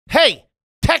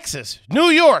Texas, New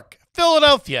York,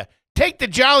 Philadelphia. Take the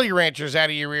Jolly Ranchers out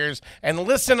of your ears and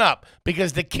listen up,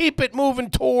 because the Keep It Moving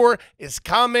tour is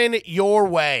coming your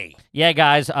way. Yeah,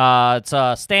 guys, it's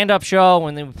a stand-up show,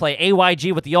 and then we play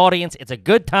AYG with the audience. It's a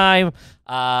good time.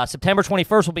 September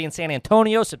 21st, we'll be in San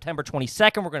Antonio. September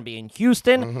 22nd, we're going to be in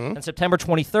Houston. And September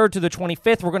 23rd to the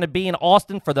 25th, we're going to be in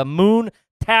Austin for the Moon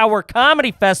Tower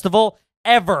Comedy Festival.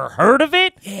 Ever heard of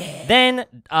it? Yeah. Then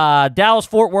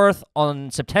Dallas-Fort Worth on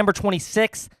September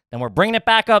 26th. Then we're bringing it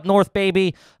back up north,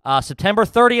 baby. September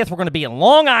 30th, we're going to be in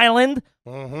Long Island.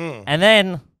 And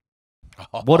then,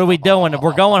 what are we doing?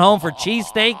 We're going home for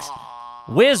cheesesteaks.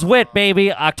 Whiz-wit, baby.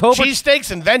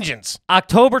 Cheesesteaks and vengeance.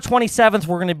 October 27th,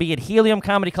 we're going to be at Helium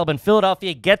Comedy Club in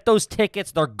Philadelphia. Get those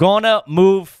tickets. They're going to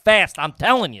move fast. I'm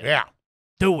telling you. Yeah.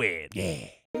 Do it. Yeah.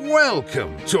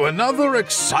 Welcome to another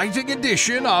exciting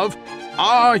edition of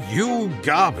Are You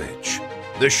Garbage?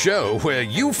 The show where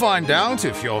you find out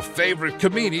if your favorite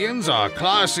comedians are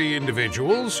classy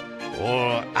individuals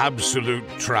or absolute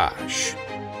trash.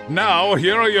 Now,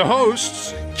 here are your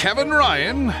hosts, Kevin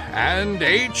Ryan and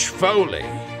H. Foley.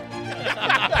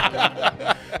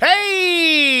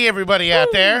 Hey, everybody out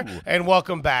there, and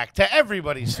welcome back to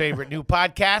everybody's favorite new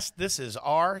podcast. This is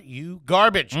Are You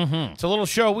Garbage? It's a little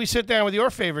show. We sit down with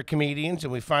your favorite comedians,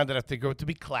 and we find out if they grow to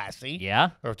be classy,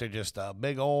 or if they're just a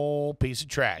big old piece of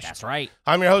trash. That's right.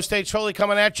 I'm your host, H. Foley,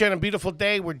 coming at you on a beautiful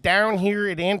day. We're down here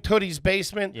at Aunt Tootie's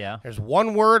basement. Yeah. There's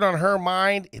one word on her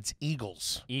mind. It's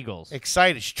Eagles. Eagles.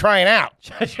 Excited. She's trying out.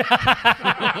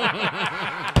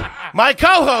 My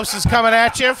co-host is coming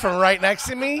at you from right next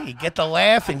to me. You get the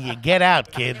laugh and you get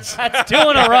out, kids. That's 2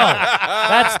 in a row.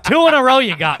 That's 2 in a row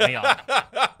you got me on.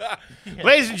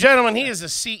 Ladies and gentlemen, he is the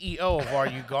CEO of Are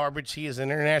You Garbage. He is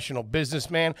an international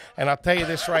businessman, and I'll tell you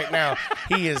this right now,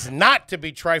 he is not to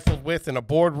be trifled with in a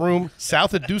boardroom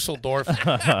south of Dusseldorf.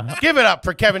 Give it up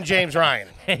for Kevin James Ryan.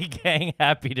 Hey, gang,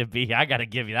 happy to be here. I got to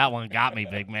give you that one. Got me,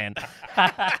 big man.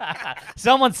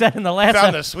 Someone said in the last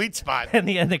Found the sweet spot. in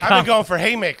the I've been going for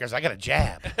haymakers. I got a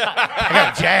jab. I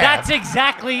got a jab. That's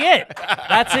exactly it.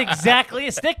 That's exactly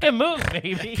it. Stick and move,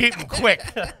 baby. Keep them quick.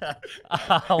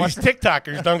 These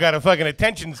TikTokers don't got a fucking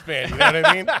attention span. You know what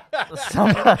I mean?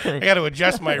 I got to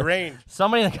adjust my range.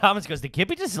 Somebody in the comments goes, did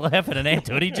Kippy just laugh at an Aunt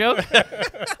Tootie joke?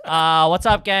 What's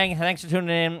up, gang? Thanks for tuning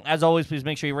in. As always, please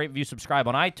make sure you rate, review, subscribe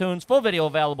on iTunes. Full video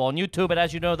available on YouTube. And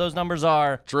as you know, those numbers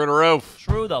are Through the roof.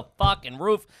 Through the fucking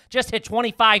roof. Just hit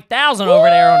 25,000 over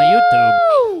there on the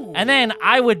YouTube. And then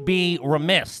I would be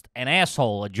remiss, an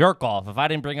asshole, a jerk-off, if I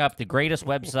didn't bring up the greatest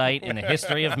website in the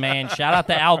history of man. Shout out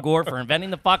to Al Gore for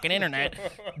inventing the fucking internet.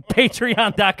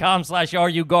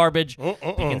 Patreon.com/RUGarbage.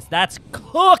 Because that's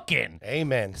cooking.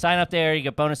 Amen. Sign up there. You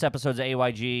get bonus episodes of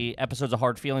AYG, episodes of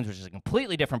Hard Feelings, which is a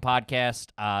completely different podcast.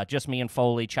 Just me and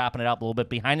Foley chopping it up a little bit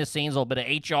behind the scenes, a little bit of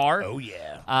HR. Oh,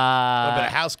 yeah. A little bit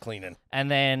of house cleaning. And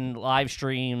then live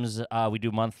streams we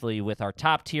do monthly with our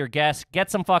top-tier guests. Get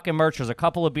some fucking merch. There's a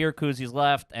couple of beer koozies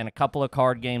left and a couple of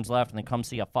card games left, and then come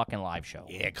see a fucking live show.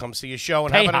 Yeah, come see a show.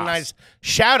 And having a nice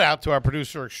shout-out to our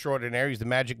producer extraordinaire. He's the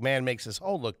magic man, makes us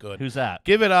all look good. Who's that?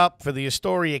 Give it up for the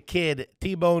Astoria kid,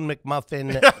 T-Bone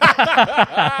McMuffin,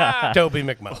 Toby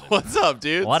McMuffin. What's up,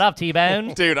 dude? What up,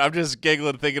 T-Bone? Dude, I'm just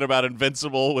giggling thinking about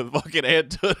Invincible with fucking Aunt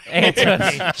Tootie. Aunt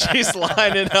Tootie. She's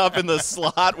lining up in the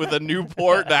slot with a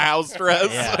Newport and a house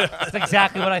dress. Yeah, that's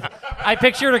exactly what I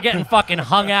pictured her getting fucking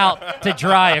hung out to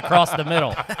dry across the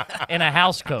middle in a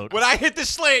house coat. When I hit the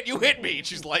slant, you hit me.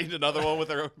 She's lighting another one with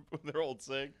her old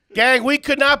sing. Gang, we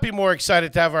could not be more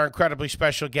excited to have our incredibly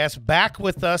special guest back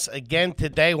with us again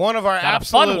today. One of our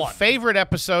absolute favorite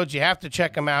episodes. You have to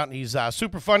check him out. He's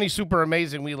super funny, super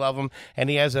amazing. We love him. And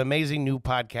he has an amazing new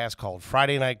podcast called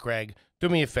Friday Night Greg. Do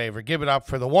me a favor. Give it up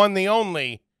for the one, the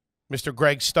only, Mr.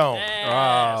 Greg Stone.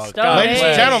 Ladies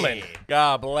and gentlemen.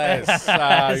 God bless.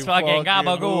 It's fucking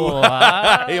gabagool.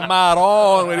 I'm out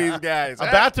on with these guys.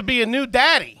 About to be a new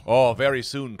daddy. Oh, very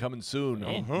soon. Coming soon.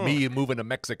 Me moving to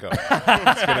Mexico.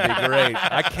 It's going to be great.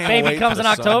 I can't wait. Baby comes in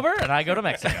October, and I go to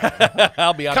Mexico.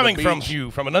 I'll be on Coming the from beach.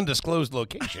 you from an undisclosed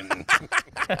location.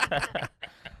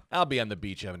 I'll be on the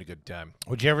beach having a good time.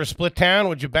 Would you ever split town?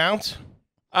 Would you bounce?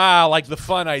 Like the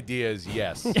fun ideas,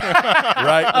 yes.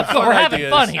 Right? Of course, we're having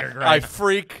fun here, Greg. I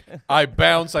freak. I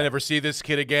bounce. I never see this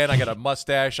kid again. I got a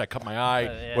mustache. I cut my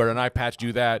eye. Wear an eye patch.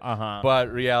 Do that.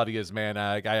 But reality is, man,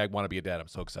 I want to be a dad. I'm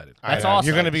so excited. That's awesome.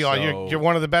 You're going to be you're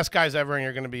one of the best guys ever, and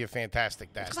you're going to be a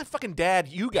fantastic dad. Because I fucking dad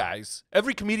you guys.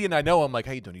 Every comedian I know, I'm like,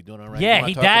 how you doing? You doing all right? Yeah,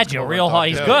 he dads you real hard.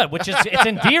 He's good, which is it's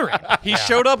endearing. He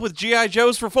showed up with G.I.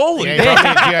 Joes for Foley.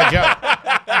 Yeah, G.I. Joe.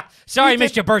 Sorry I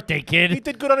missed your birthday, kid. He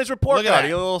did good on his report Look at card. that.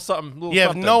 He a little something. Little You have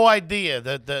something. no idea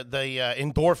the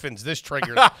endorphins this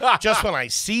triggers just when I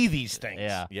see these things.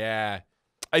 Yeah. Yeah,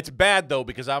 it's bad though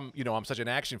because I'm such an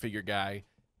action figure guy.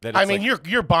 That I it's mean, like,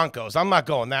 you're bonkos. I'm not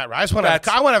going that right. I just want That's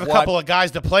to have a what- couple of guys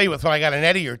to play with when I got an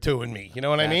Eddie or two in me. You know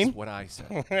what I mean? That's what I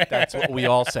say. That's what we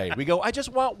all say. We go, I just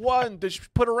want one to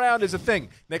put around as a thing.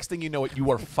 Next thing you know, you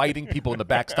are fighting people in the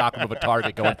back stockroom of a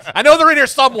Target going, I know they're in here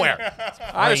somewhere.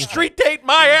 I street date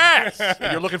my ass.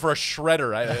 And you're looking for a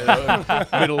shredder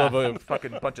middle of a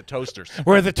fucking bunch of toasters.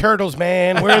 Where are the turtles,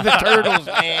 man? Where are the turtles,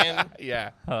 man?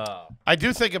 Yeah. I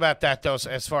do think about that, though,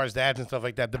 as far as dads and stuff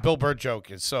like that. The Bill Burr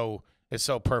joke is so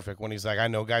perfect when he's like, I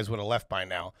know guys would have left by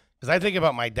now. Because I think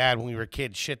about my dad when we were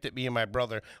kids, shit that me and my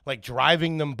brother, like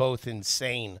driving them both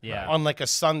insane on like a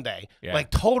Sunday. Yeah. Like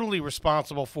totally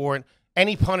responsible for it.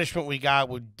 Any punishment we got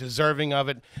was deserving of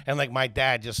it. And like my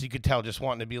dad, just you could tell, just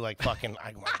wanting to be like fucking,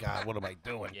 oh my God, what am I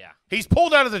doing? Yeah. He's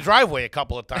pulled out of the driveway a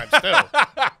couple of times too.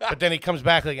 But then he comes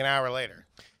back like an hour later.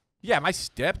 Yeah, my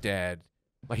stepdad,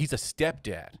 like he's a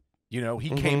stepdad. You know, he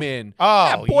came in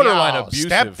borderline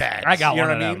abusive. stepdad. I got You know one what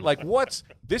I of mean? them. Like, what's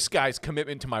this guy's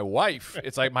commitment to my wife?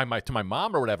 It's like to my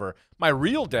mom or whatever. My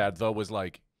real dad though was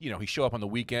like, he show up on the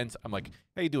weekends. I'm like,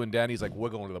 how you doing, Dad? And he's like, we're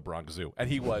going to the Bronx Zoo, and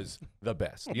he was the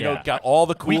best. You know, got all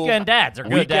the cool Weekend dads are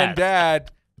good weekend dads.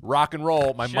 dad. Rock and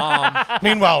roll. My mom.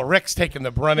 Meanwhile, Rick's taking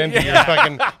the brunt into your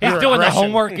fucking He's your doing the aggression.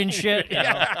 homework and shit. You know?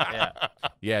 Yeah.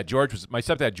 Yeah, my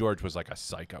stepdad George was like a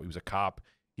psycho. He was a cop.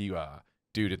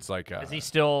 Dude, it's like. Is he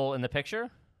still in the picture?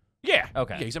 Yeah.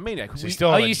 Okay. Yeah, he's a maniac. He's still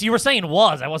Oh, on the, you were saying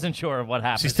was. I wasn't sure of what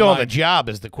happened. he's still on the job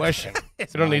is the question. We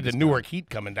don't need the Newark heat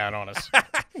coming down on us.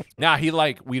 Nah, he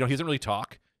doesn't really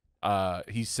talk.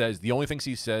 He says the only things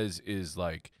he says is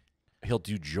like he'll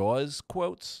do Jaws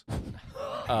quotes.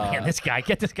 Man,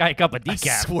 get this guy a cup of I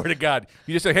decaf. swear to God,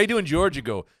 you just say, "Hey, doing George?" You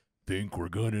go, "Think we're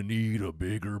gonna need a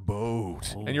bigger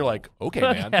boat," and you're like, "Okay,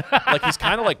 man." Like he's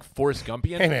kind of like Forrest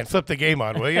Gumpian. Hey man, flip the game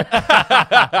on, will you?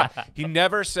 He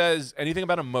never says anything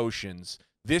about emotions.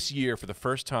 This year, for the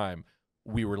first time,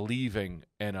 we were leaving,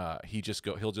 and he'll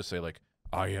just say like,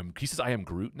 he says I am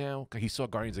Groot now. He saw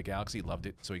Guardians of the Galaxy, he loved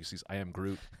it, so he says I am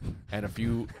Groot. And a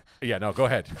few, go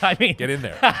ahead. I mean, Get in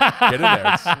there. Get in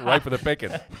there. It's right for the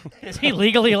picking. is he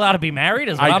legally allowed to be married?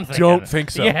 Is what I'm thinking. don't think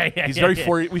so. Yeah, He's yeah, very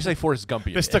yeah. we say Forrest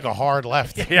Gumpian. This took a hard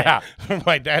left. Yeah. From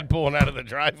my dad pulling out of the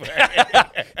driveway.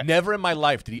 Never in my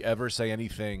life did he ever say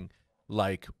anything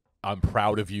like, I'm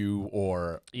proud of you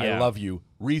or I Yeah. love you.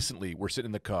 Recently, we're sitting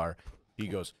in the car. He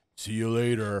goes, see you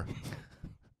later.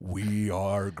 We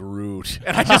are Groot.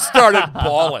 And I just started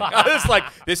bawling. I was like,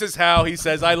 this is how he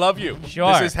says I love you.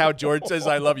 Sure. This is how George says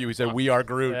I love you. He said, we are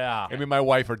Groot. Yeah. And me and my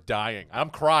wife are dying. I'm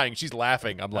crying. She's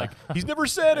laughing. I'm like, he's never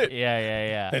said it.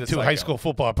 Yeah. And It's two a high psycho. school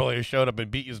football players showed up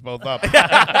and beat you both up.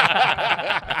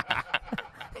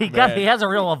 He has a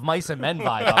real of mice and men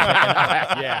vibe.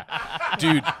 Yeah.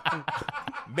 Dude,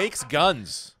 makes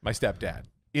guns, my stepdad,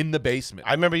 in the basement.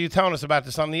 I remember you telling us about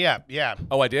this on the app. Yeah.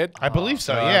 Oh, I did? I believe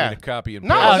so, I yeah. need a copy and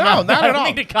No, paste. no, not I at don't all.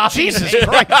 need to copy and Jesus paste.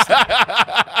 Christ.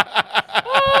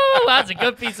 Oh, that's a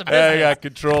good piece of Yeah, business. yeah,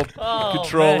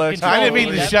 control man, X. I didn't mean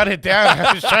to Yeah. shut it down.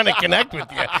 I was trying to connect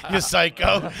with you, you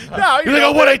psycho. No, You're like,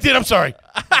 oh, what I did, I'm sorry.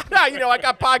 No, I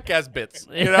got podcast bits.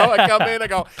 I come in, I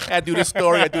go, I do this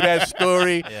story, I do that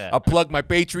story. Yeah. I plug my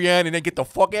Patreon and then get the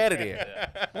fuck out of here.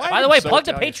 By the way, plug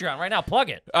the Patreon right now. Plug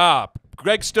it.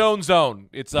 Greg Stone Zone.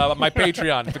 It's my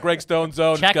Patreon. It's the Greg Stone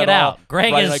Zone. Check It's got it all out.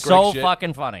 Greg Friday is Night so Greg shit.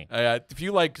 fucking funny. If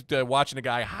you like watching a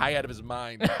guy high out of his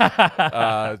mind,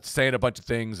 saying a bunch of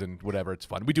things and whatever, it's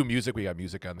fun. We do music. We got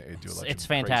music on there. It's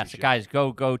fantastic. Guys,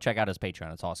 go check out his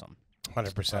Patreon. It's awesome.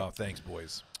 100%. Oh, thanks,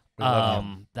 boys.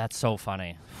 That's so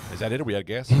funny. Is that it? Or we had a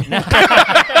guess?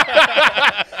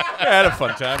 I had a fun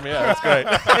time. Yeah, that's great.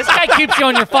 This guy keeps you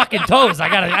on your fucking toes. I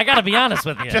gotta be honest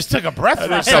with you. Just took a breath for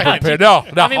a Something second. prepared. No,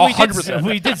 I mean, 100%.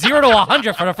 we did 0 to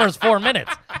 100 for the first 4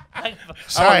 minutes.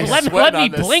 Sorry, let sweating me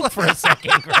on this. blink for a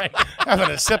second, Greg. having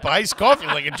a sip of iced coffee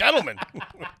like a gentleman.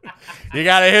 You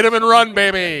got to hit him and run,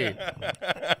 baby.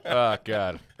 Oh,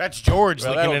 God. That's George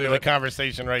Well, looking that'll into do the it.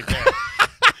 conversation right there.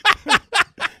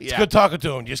 It's good talking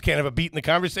to him. Just can't have a beat in the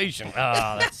conversation.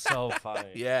 Oh, that's so funny.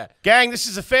 Yeah. Gang, this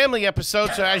is a family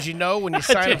episode, so as you know, when you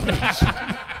sign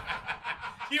up,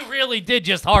 You really did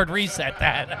just hard reset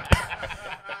that.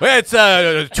 Well, it's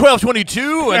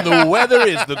 12:22, and the weather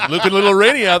is looking a little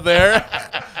rainy out there.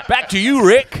 Back to you,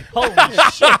 Rick. Holy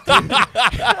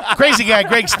shit. crazy guy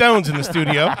Greg Stone's in the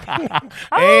studio,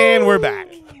 and we're back.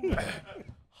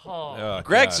 Oh,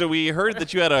 Greg, God. so we heard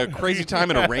that you had a crazy time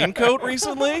in a raincoat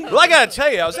recently? Well, I gotta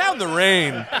tell you, I was out in the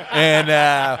rain, and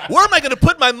where am I gonna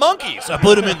put my monkey? So I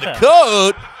put him in the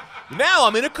coat, Now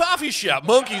I'm in a coffee shop.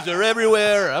 Monkeys are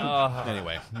everywhere.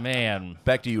 Anyway, Man.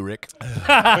 back to you, Rick. Buddy,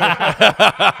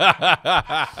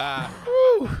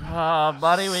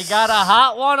 we got a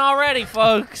hot one already,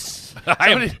 folks.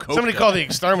 Somebody call the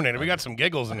exterminator. We got some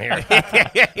giggles in here.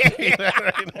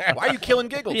 Why are you killing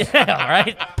giggles? Yeah,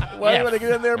 right? Why do Yeah. you want to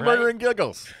get in there murdering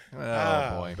giggles? Oh,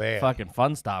 boy. Man. Fucking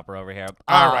fun stopper over here.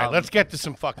 All right, let's get to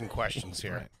some fucking questions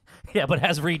here. Yeah, but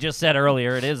as Reed just said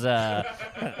earlier, it is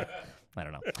I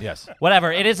don't know. Yes.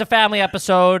 Whatever. It is a family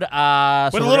episode. With a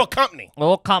little company.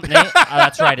 little company.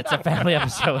 That's right. It's a family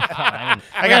episode. I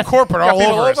got corporate all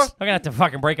over us. We're gonna have to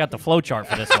fucking break out the flow chart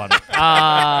for this one.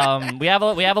 We have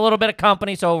a little bit of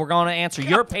company, so we're going to answer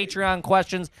your Patreon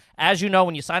questions. As you know,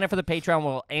 when you sign up for the Patreon,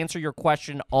 we'll answer your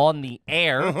question on the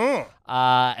air.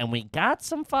 And we got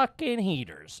some fucking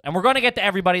heaters, and we're going to get to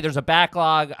everybody. There's a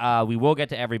backlog. We will get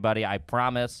to everybody. I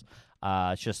promise.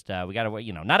 It's just we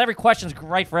gotta, not every question's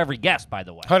right for every guest. By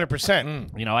the way,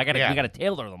 100%. we gotta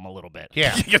tailor them a little bit.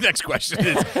 Yeah. Your next question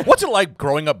is, what's it like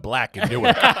growing up black in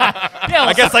Newark? Yeah,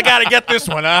 I guess I got to get this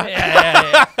one, huh?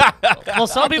 Yeah. Well,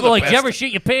 some people like, you ever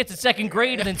shit your pants in second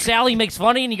grade, and then Sally makes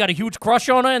fun of you, and you got a huge crush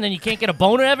on her, and then you can't get a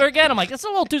boner ever again? I'm like, that's a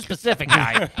little too specific,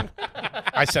 guy.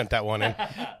 I sent that one in.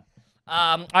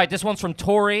 All right, this one's from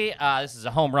Tori. This is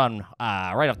a home run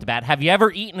right off the bat. Have you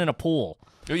ever eaten in a pool?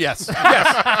 Yes,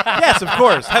 of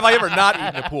course. Have I ever not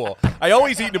eaten a pool? I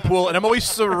always eat in a pool, and I'm always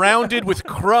surrounded with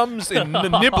crumbs and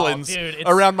nibblings dude,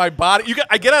 around my body.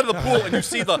 I get out of the pool, and you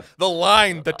see the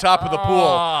line, the top of the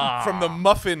pool, from the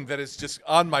muffin that is just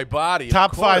on my body.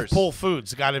 Top 5 pool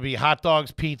foods. Got to be hot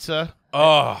dogs, pizza.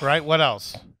 Oh, Right? What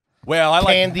else? well, I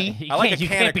like Candy. You I like can't, a you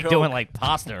can can't of be Coke. doing like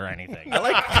pasta or anything. I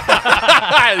like.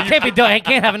 You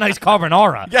can't have a nice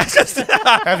carbonara. Yes.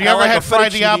 Have you I ever like had a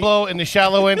fried fettuccine. Diablo in the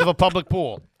shallow end of a public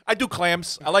pool? I do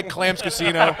clams. I like clams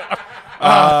casino.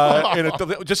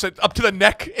 Just up to the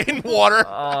neck in water.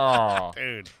 Oh,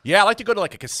 Dude. Yeah, I like to go to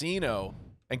like a casino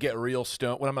and get real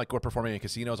stoned. When I'm like we're performing in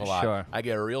casinos a lot, Sure. I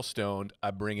get real stoned.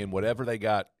 I bring in whatever they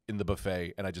got in the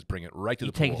buffet, and I just bring it right to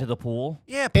you the take pool. it to the pool?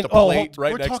 Yeah, put And, the plate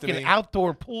right we're next to talking me.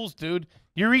 outdoor pools, dude.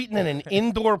 You're eating in an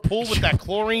indoor pool with that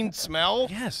chlorine smell?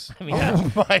 Yes, I mean,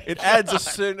 Oh, my. it adds a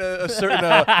certain. Dude,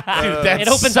 that's it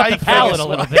opens up the psycho. palate a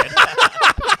little bit.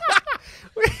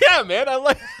 yeah, man. I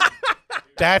like.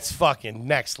 That's fucking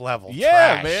next level.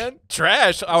 Yeah, trash. man.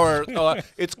 Trash.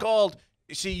 It's called.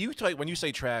 See, when you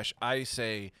say trash, I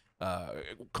say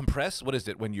compress. What is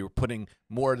it when you're putting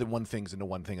more than one things into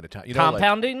one thing at a time? You know,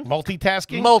 Compounding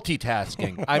Multitasking?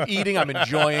 multitasking. I'm eating. I'm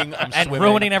enjoying. I'm and swimming.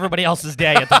 ruining everybody else's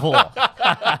day at the pool.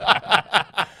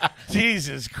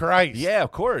 Jesus Christ. Yeah,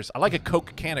 of course. I like a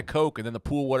can of Coke, and then the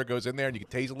pool water goes in there, and you can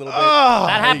taste a little bit. Oh,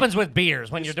 That happens with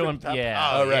beers when you're doing. Yeah.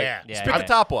 Oh, All right. yeah. Yeah. Spit the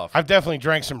top off. I've definitely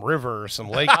drank some river or some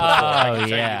lake before. I can tell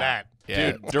you yeah. that.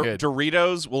 Yeah, Dude, good.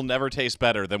 Doritos will never taste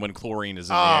better than when chlorine is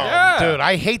in the Oh, air. Yeah. dude,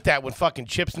 I hate that when fucking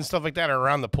chips and stuff like that are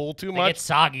around the pool too They much. get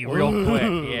soggy real quick. Yeah,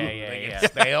 They yeah, get yeah.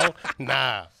 stale.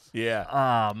 Nah. Yeah.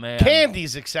 Oh man.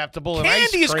 Candy's acceptable. And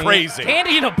Candy ice is cream. crazy.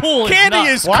 Candy in a pool. Candy nuts.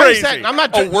 is Why crazy. is that? I'm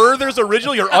not a Werther's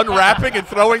original. You're unwrapping and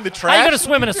throwing the trash. How you gonna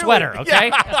swim in a sweater?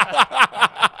 Okay.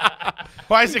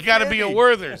 Why is it got to be a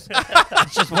Werther's?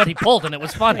 That's just what he pulled, and it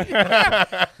was funny.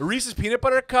 Reese's peanut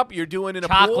butter cup. You're doing in a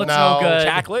Chocolate's pool. no No. good.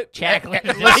 Chocolate. Chocolate.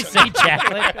 Did I say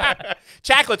chocolate?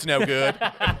 Chocolate's no good.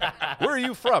 Where are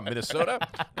you from? Minnesota?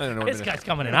 I don't know. This guy's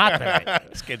coming in hot tonight.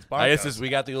 This kid's I guess bonkers. we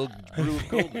got the old brew of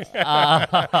coldness.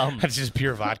 That's just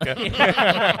pure vodka.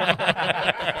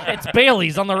 It's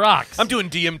Bailey's on the rocks. I'm doing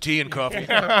DMT and coffee.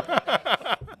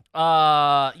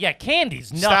 Yeah,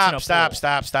 candy's nuts. in a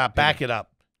Stop. Back it up.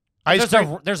 Ice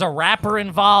cream, There's a wrapper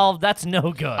involved. That's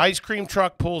no good. ice cream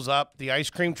truck pulls up. The ice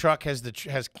cream truck has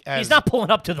He's not pulling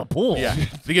up to the pool. Yeah,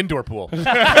 the indoor pool.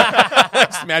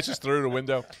 Smashes through the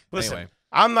window. Listen, Anyway.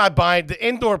 I'm not buying the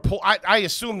indoor pool. I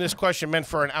assume this question meant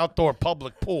for an outdoor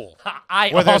public pool I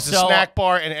where there's a also snack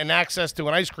bar and access to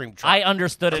an ice cream truck. I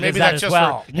understood it maybe as that that's as just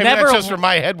well. maybe that's just where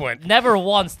my head went. Never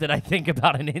once did I think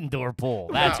about an indoor pool.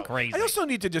 That's crazy. I also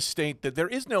need to just state that there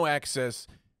is no access.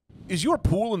 Is your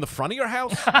pool in the front of your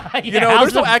house? Yeah, There's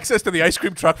how's no the- access to the ice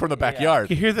cream truck from the backyard.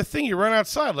 You hear the thing, you run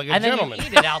outside like a and gentleman. then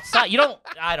you eat it outside. You don't.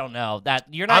 I don't know that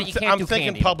you're not. You can't I'm do thinking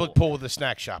candy in a public pool. pool with a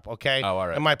snack shop, okay? Oh, all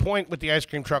right. And my point with the ice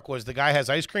cream truck was the guy has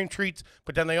ice cream treats,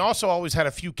 but then they also always had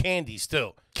a few candies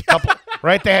too.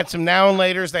 Right? They had some now and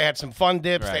laters, they had some fun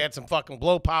dips, Right. they had some fucking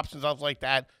blow pops and stuff like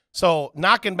that. So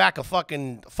knocking back a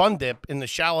fucking fun dip in the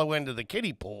shallow end of the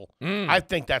kiddie pool, I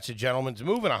think that's a gentleman's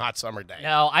move in a hot summer day.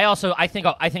 No, I think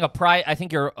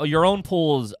your own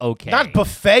pool is okay. Not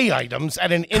buffet items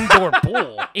at an indoor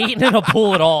pool. Eating in a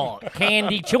pool at all.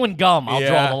 Candy, chewing gum. I'll draw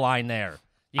Yeah. the line there.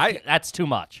 That's too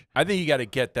much. I think you got to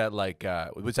get that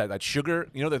what's that? That sugar?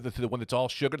 You know the one that's all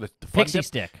sugar, the fun Pixie dip?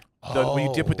 stick. When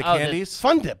you dip with the candies.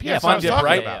 Fun dip. Yeah, fun dip,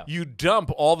 right? about. You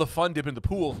dump all the fun dip in the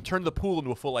pool, turn the pool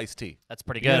into a full iced tea. That's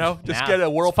pretty good. You know, just Yeah. get a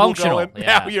It's whirlpool functional. going.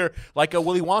 Yeah. Now you're like a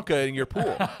Willy Wonka in your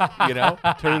pool. You know,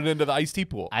 turn it into the iced tea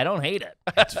pool. I don't hate it.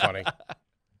 That's funny.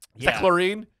 Is that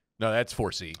chlorine? No, that's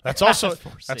 4C. That's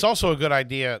also a good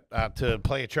idea to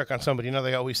play a trick on somebody. You know,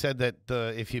 they always said that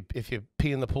if you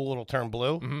pee in the pool, it'll turn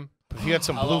blue. Mm-hmm. If you had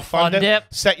some blue little fun fun dip.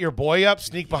 set your boy up,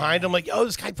 sneak behind him like, yo,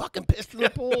 this guy fucking pissed in the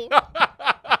pool.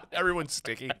 Everyone's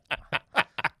sticky.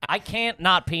 I can't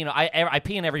not pee. I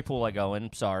pee in every pool I go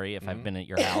in. Sorry if Mm-hmm. I've been at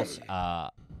your house.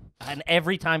 And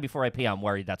every time before I pee, I'm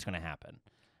worried that's going to happen.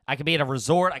 I could be at a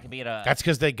resort. I could be at a. That's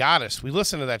because they got us. We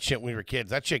listened to that shit when we were kids.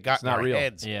 That shit got in not our real.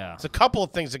 heads. Yeah. It's a couple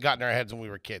of things that got in our heads when we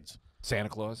were kids. Santa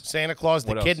Claus. Santa Claus, the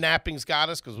What else? kidnappings got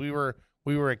us because we were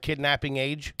at kidnapping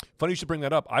age. Funny you should bring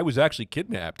that up. I was actually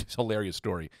kidnapped. It's a hilarious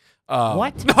story.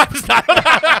 What? No, I was not.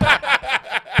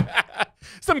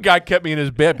 Some guy kept me in his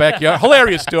backyard.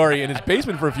 Hilarious story in his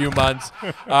basement for a few months.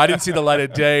 I didn't see the light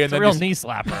of day, and It's a then real just- knee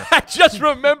slapper. I just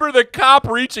remember the cop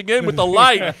reaching in with the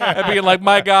light and being like,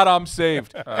 "My God, I'm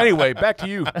saved." Anyway, back to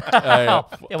you. Yeah,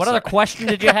 what other question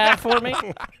did you have for me?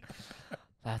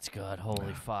 That's good.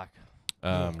 Holy fuck.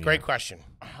 Great question.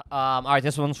 All right,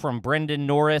 this one's from Brendan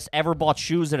Norris. Ever bought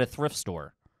shoes at a thrift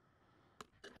store?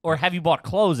 Or have you bought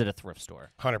clothes at a thrift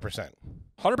store? 100%.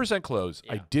 100% clothes.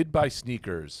 Yeah. I did buy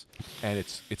sneakers, and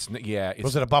it's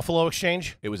Was it a Buffalo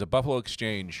Exchange? It was a Buffalo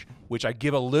Exchange, which I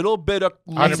give a little bit of.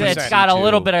 100%. It's got a to.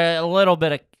 little bit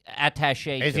of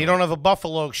attaché. If to you it. don't have a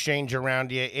Buffalo Exchange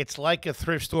around you, it's like a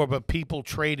thrift store, but people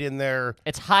trade in their.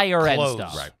 It's higher end Clothes.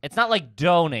 stuff. Right. It's not like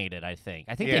donated. I think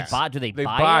Yes. they buy. Do they They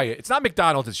buy buy it? it. It's not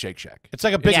McDonald's. It's Shake Shack. It's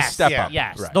like a business Yes, step yeah. up.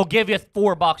 Yes, Right. they'll give you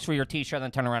 $4 for your T-shirt, and then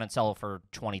turn around and sell it for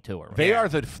 22 or whatever. They are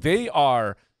the.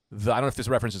 I don't know if this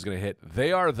reference is going to hit.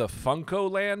 They are the Funko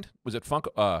Land. Was it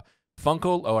Funko?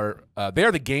 Funko or they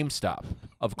are the GameStop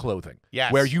of clothing.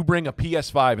 Yes. Where you bring a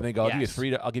PS5 and they go, Yes.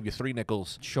 I'll give you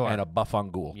 $3 Sure. and a buff on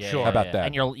ghoul. Yeah, How yeah, about yeah. that?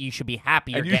 And you should be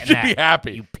happy. You're And you getting should that. be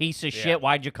happy. You piece of shit.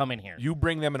 Why'd you come in here? You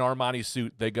bring them an Armani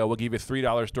suit, they go, we'll give you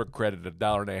 $3 store credit,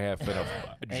 $1.50,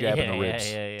 and a jab in the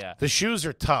ribs. Yeah. The shoes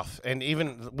are tough, and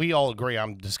even we all agree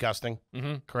I'm disgusting.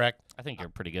 Correct? I think you're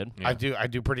pretty good. I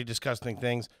do pretty disgusting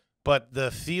things, but the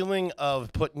feeling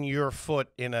of putting your foot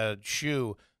in a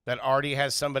shoe that already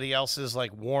has somebody else's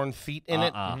like worn feet in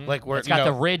it, like where It's got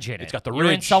the ridge in it. It's got the You're in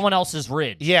ridge. someone else's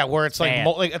ridge. yeah, where it's like,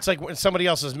 Man. it's like somebody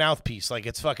else's mouthpiece, like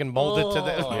it's fucking molded to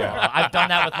the. I've done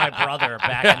that with my brother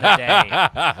back in the day.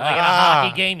 Like in a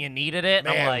hockey game, you needed it. And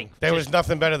I'm Man, like, there was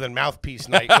nothing better than mouthpiece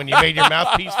night when you made your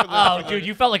mouthpiece for the. oh, dude,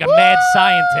 you felt like a mad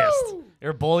scientist.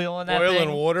 You're boiling that Oil thing.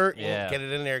 and water, Yeah. get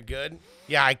it in there good.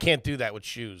 Yeah, I can't do that with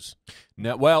shoes.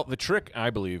 No, well, the trick, I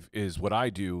believe, is what I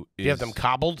do is... Do you have them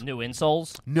cobbled? New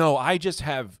insoles. No, I just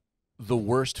have the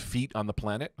worst feet on the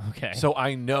planet. Okay. So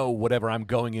I know whatever I'm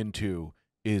going into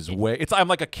is I'm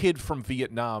like a kid from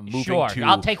Vietnam moving Sure, to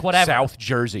I'll take whatever. South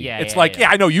Jersey. Yeah, it's yeah, like, yeah.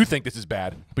 I know you think this is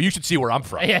bad, but you should see where I'm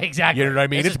from. Yeah, exactly. You know what I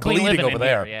mean? This It's is clean bleeding living over in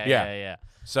there. here. Yeah. Yeah.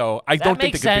 So I That don't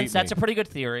think makes they could beat sense. That's me. a pretty good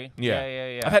theory. Yeah.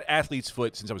 Yeah. I've had athlete's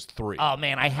foot since I was 3. Oh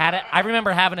man, I had it. I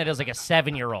remember having it as like a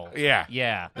 7-year-old. Yeah.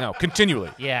 Yeah. No, continually.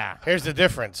 Yeah. Here's the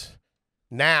difference.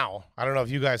 Now, I don't know if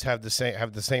you guys have the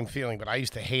same feeling, but I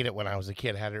used to hate it when I was a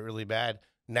kid. Had it really bad.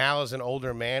 Now, as an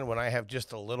older man, when I have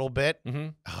just a little bit,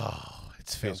 oh,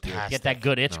 it's fantastic. Get that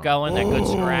good itch going, that good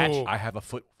scratch. I have a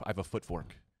foot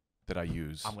fork that I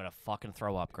use. I'm gonna fucking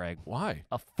throw up, Greg. Why?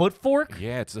 A foot fork?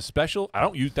 Yeah, it's a special. I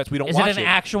don't use. We don't Is watch it an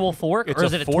actual fork, It's or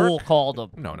is a it a fork. tool called a?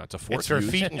 No, it's a fork. It's for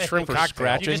used feet and shrimp for cocktails. You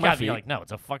scratching just my gotta be feet. like, no,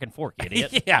 it's a fucking fork, you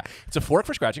idiot. Yeah, it's a fork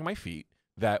for scratching my feet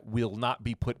that will not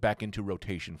be put back into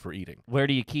rotation for eating Where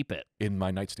do you keep it? in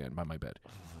my nightstand by my bed.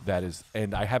 That is,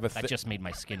 and I have a. That just made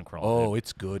my skin crawl. Oh, dude.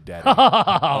 it's good, Daddy.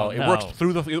 Oh, it no.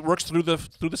 works through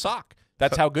the sock.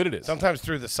 That's how good it is. Sometimes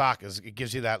through the sock it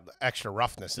gives you that extra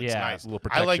roughness. It's Yeah, nice. a little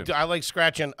I protection. like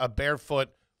scratching a bare foot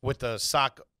with the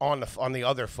sock on the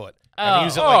other foot Oh. and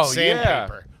use it like Oh, yeah.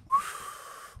 sandpaper.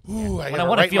 Ooh, I When gotta I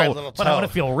want to right my feel, little when I want toe.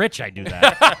 to feel rich, I do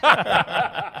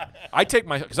that. I take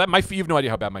because my feet. You have no idea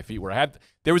how bad my feet were.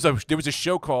 There was a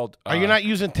show called. Are you not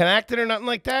using Tenactin or nothing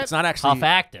like that? It's not actually. Tough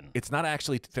acting. It's not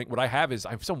actually. What I have is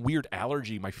I have some weird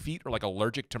allergy. My feet are like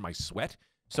allergic to my sweat.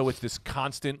 So it's this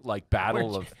constant like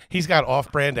battle of. He's got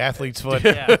off-brand athlete's foot.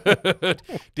 Yeah.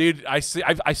 Dude, I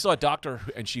saw a doctor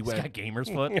and she Got went. gamer's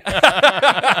foot.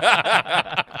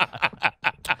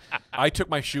 I took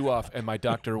my shoe off and my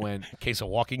doctor went. Case of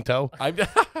walking toe. I'm,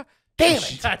 Damn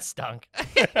it! That stunk.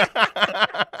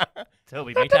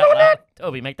 Toby, make that loud.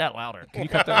 Toby, make that louder. Can you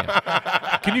cut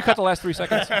that? Can you cut the last 3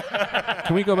 seconds?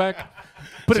 Can we go back?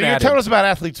 So you're telling us about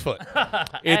athlete's foot.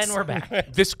 And we're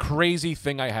back. This crazy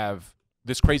thing I have,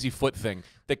 this crazy foot thing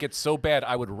that gets so bad,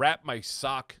 I would wrap my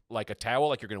sock like a towel,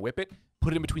 like you're gonna whip it,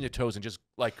 put it in between the toes, and just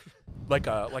like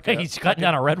a. He's cutting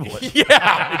down a redwood.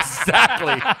 Yeah,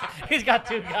 exactly. He's got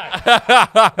 2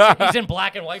 guys. He's in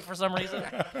black and white for some reason.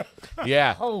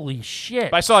 Yeah. Holy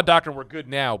shit. I saw a doctor and we're good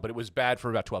now, but it was bad for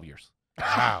about 12 years.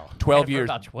 Wow. 12 years.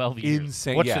 About 12 years.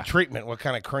 Insane. What's yeah. the treatment? What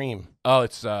kind of cream? Oh,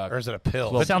 it's Or is it a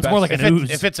pill? It sounds more like an ooze.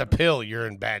 If it's a pill, you're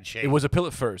in bad shape. It was a pill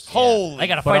at first. Holy. They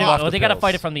gotta But fight I'm off it. the They gotta pills.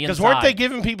 fight it from the inside. Because weren't they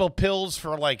giving people pills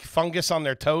for like fungus on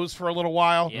their toes for a little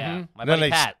while? Yeah. My Then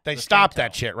buddy Pat, they the stopped same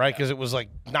that shit, right? Because it was like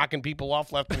knocking people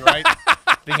off left and right.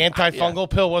 The antifungal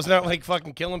pill wasn't that like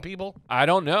fucking killing people? I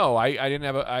don't know. I didn't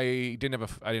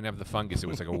have the fungus. It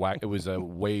was like a whack. It was a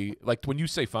way like when you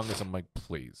say fungus, I'm like,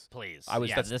 please. Please. I was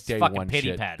yeah, that's this day fucking one pity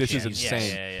shit. pat This shit. is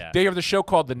insane. Yeah. They have the show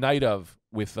called The Night of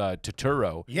with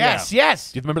Turturro. Yes,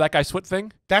 yes. Do you remember that guy's foot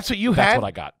thing? That's what you That's had? what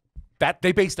I got. That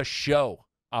they based a show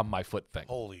on my foot thing.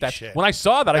 Holy That's, shit. When I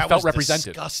saw that, I felt was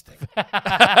represented. disgusting.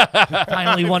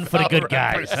 Finally one for the good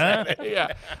guys, huh? Yeah.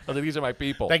 I was like, these are my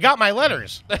people. They got my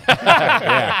letters.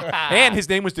 Yeah. And his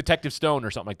name was Detective Stone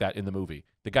or something like that in the movie.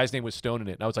 The guy's name was Stone in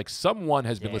it. And I was like, someone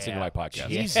has been listening to my podcast.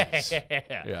 Jesus.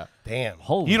 Yeah. Damn.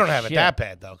 Holy you don't have shit. it that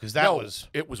bad, though, because that was...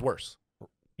 It was worse.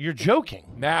 You're joking.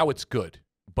 Now it's good.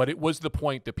 But it was the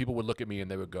point that people would look at me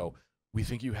and they would go, we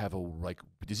think you have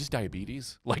is this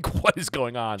diabetes? Like, what is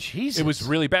going on? Jesus. It was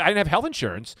really bad. I didn't have health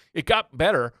insurance. It got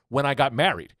better when I got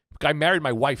married. I married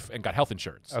my wife and got health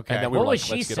insurance. Okay. And then we What were was like,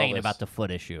 she let's get all saying this. about the foot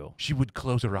issue? She would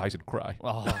close her eyes and cry.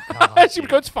 Oh, God. She would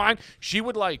go, it's fine. She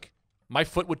would my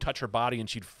foot would touch her body and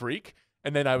she'd freak.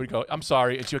 And then I would go, I'm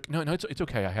sorry. And she would, no, it's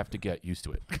okay. I have to get used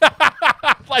to it.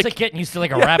 It's like getting used to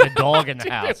like a rabid dog in the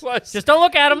Dude, house. it was Just don't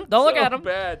look at him. Don't look so at him.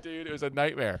 bad, dude. It was a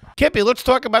nightmare. Kippy, let's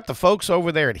talk about the folks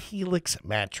over there at Helix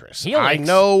Mattress. Helix? I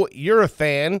know you're a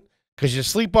fan because you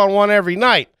sleep on one every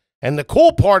night. And the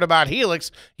cool part about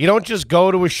Helix, you don't just go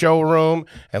to a showroom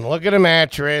and look at a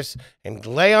mattress and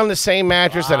lay on the same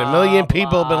mattress that a million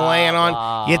people have been laying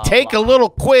on. You take a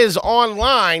little quiz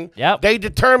online. Yep. They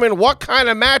determine what kind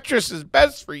of mattress is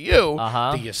best for you.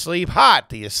 Uh-huh. Do you sleep hot?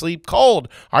 Do you sleep cold?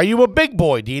 Are you a big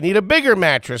boy? Do you need a bigger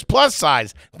mattress? Plus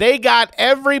size? They got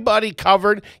everybody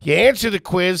covered. You answer the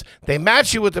quiz. They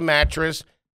match you with the mattress.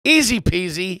 Easy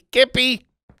peasy. Kippy.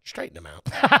 Straighten them out.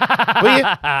 Will you?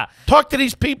 Talk to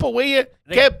these people, will you?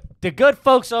 The good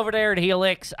folks over there at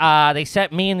Helix, they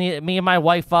set me and my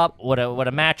wife up with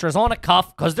a mattress on a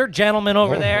cuff because they're gentlemen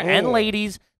over there and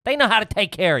ladies. They know how to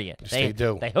take care of you. Yes, they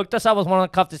do. They hooked us up with one on the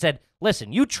cuff that said,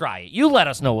 "Listen, you try it. You let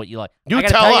us know what you like. You I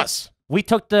gotta tell you, us." We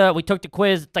took the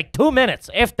quiz. It's like 2 minutes,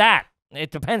 if that. It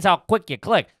depends how quick you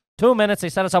click. 2 minutes. They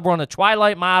set us up. We're on the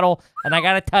Twilight model, and I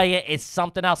gotta tell you, it's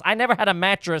something else. I never had a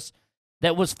mattress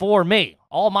that was for me.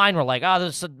 All mine were like, oh,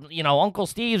 this, Uncle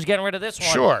Steve's getting rid of this one.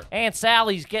 Sure. Aunt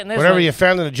Sally's getting this Whatever one. you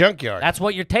found in the junkyard. That's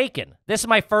what you're taking. This is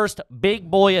my first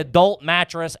big boy adult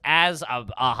mattress as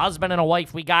a husband and a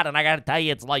wife we got, and I got to tell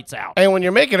you, it's lights out. And when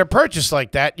you're making a purchase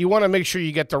like that, you want to make sure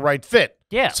you get the right fit.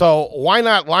 Yeah. So why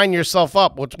not line yourself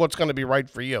up with what's going to be right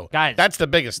for you? Guys, that's the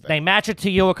biggest thing. They match it to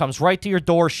you. It comes right to your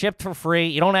door, shipped for free.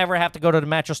 You don't ever have to go to the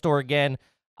mattress store again.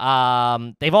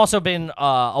 They've also been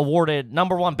awarded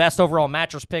 #1 best overall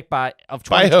mattress pick of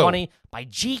 2020 by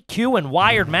GQ and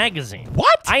Wired magazine.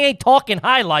 What? I ain't talking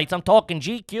highlights. I'm talking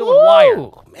GQ and Wired.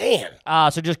 Oh, man.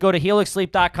 So just go to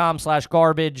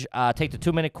helixsleep.com/garbage. Take the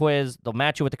 2-minute quiz. They'll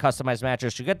match you with the customized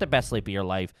mattress. You'll get the best sleep of your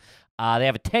life. They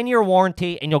have a 10-year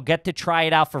warranty, and you'll get to try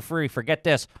it out for free. Forget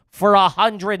this. For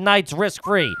 100 nights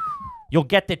risk-free. You'll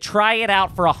get to try it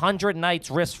out for 100 nights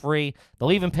risk-free.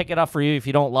 They'll even pick it up for you if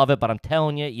you don't love it, but I'm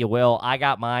telling you, you will. I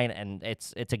got mine, and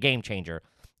it's a game changer.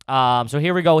 So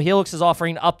here we go. Helix is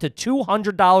offering up to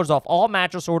 $200 off all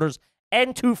mattress orders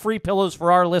and 2 free pillows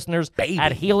for our listeners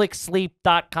at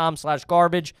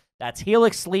helixsleep.com/garbage. That's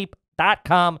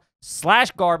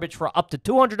helixsleep.com/garbage for up to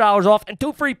 $200 off and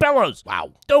 2 free pillows.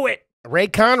 Wow. Do it.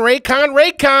 Raycon.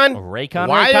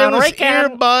 Wireless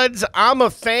earbuds. I'm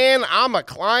a fan. I'm a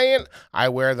client. I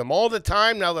wear them all the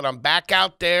time now that I'm back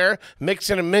out there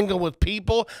mixing and mingle with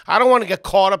people. I don't want to get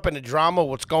caught up in the drama of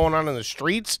what's going on in the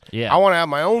streets. Yeah. I want to have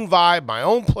my own vibe, my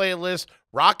own playlist,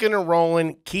 rocking and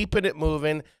rolling, keeping it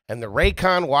moving. And the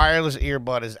Raycon wireless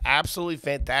earbud is absolutely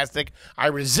fantastic. I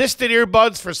resisted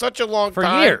earbuds for such a long time. For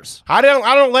years. I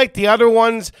don't like the other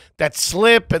ones that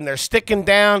slip and they're sticking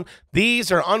down. These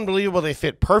are unbelievable. They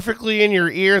fit perfectly in your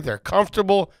ear. They're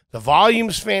comfortable. The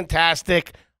volume's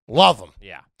fantastic. Love them.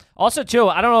 Yeah. Also, too,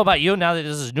 I don't know about you now that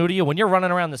this is new to you. When you're running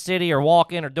around the city or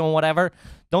walking or doing whatever,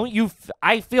 don't you?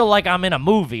 I feel like I'm in a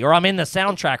movie or I'm in the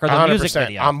soundtrack or the 100%. music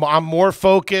video. I'm more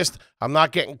focused. I'm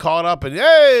not getting caught up in,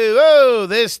 hey, whoa,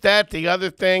 this, that, the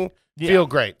other thing. Yeah. Feel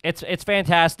great. It's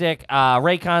fantastic.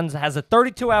 Raycons has a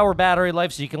 32-hour battery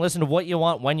life, so you can listen to what you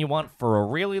want, when you want, for a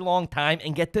really long time.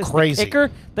 And get this, Crazy. the kicker,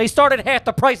 they start at half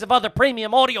the price of other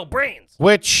premium audio brands.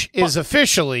 Which is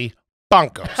officially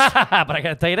bunkos. But I got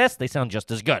to tell you this, they sound just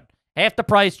as good. Half the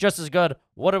price, just as good.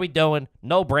 What are we doing?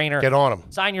 No brainer. Get on them.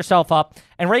 Sign yourself up.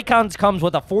 And Raycons comes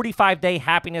with a 45-day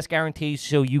happiness guarantee,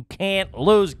 so you can't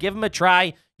lose. Give them a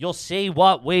try. You'll see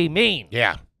what we mean.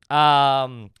 Yeah.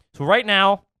 So right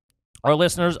now, our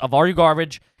listeners of Are You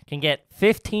Garbage can get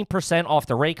 15% off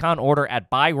the Raycon order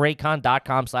at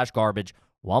buyraycon.com/garbage.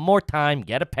 One more time,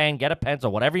 get a pen, get a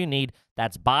pencil, whatever you need.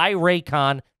 That's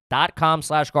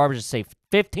buyraycon.com/garbage to save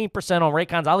 15% on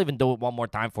Raycons. I'll even do it one more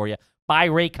time for you.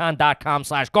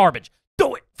 Buyraycon.com/garbage.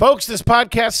 Do it. Folks, this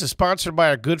podcast is sponsored by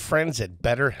our good friends at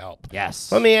BetterHelp.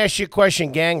 Yes. Let me ask you a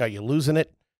question, gang. Are you losing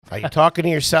it? Are you talking to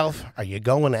yourself? Are you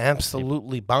going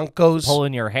absolutely bunkos?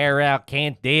 Pulling your hair out,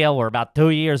 can't deal. We're about 2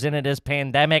 years into this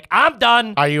pandemic. I'm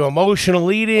done. Are you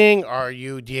emotional eating? Do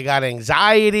you got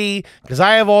anxiety? Because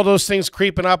I have all those things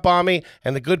creeping up on me,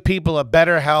 and the good people at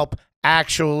BetterHelp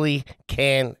actually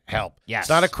can help. Yes. It's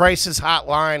not a crisis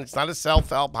hotline. It's not a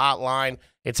self-help hotline.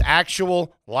 It's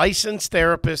actual licensed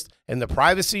therapist in the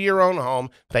privacy of your own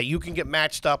home that you can get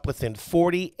matched up within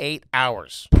 48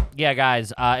 hours. Yeah,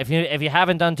 guys, if you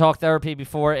haven't done talk therapy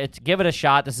before, give it a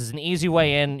shot. This is an easy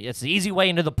way in. It's an easy way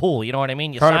into the pool. You know what I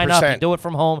mean? You sign up, you do it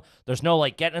from home. There's no,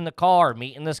 like, getting in the car,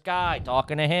 meeting this guy,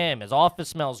 talking to him. His office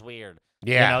smells weird.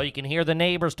 Yeah. You know, you can hear the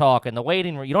neighbors talking, the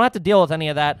waiting room. You don't have to deal with any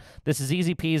of that. This is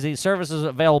easy peasy. Services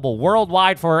available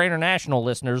worldwide for our international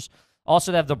listeners.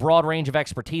 Also, they have the broad range of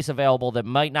expertise available that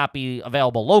might not be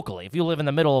available locally. If you live in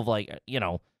the middle of, like,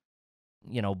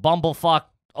 bumblefuck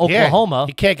Oklahoma,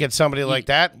 you can't get somebody like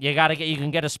that. You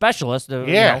can get a specialist.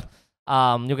 Yeah.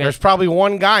 There's probably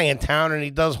one guy in town, and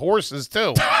he does horses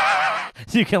too.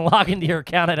 You can log into your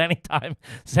account at any time.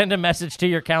 Send a message to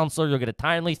your counselor. You'll get a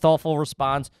timely, thoughtful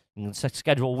response. You can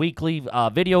schedule weekly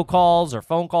video calls or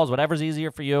phone calls, whatever's easier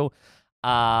for you.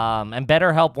 And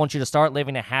BetterHelp wants you to start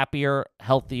living a happier,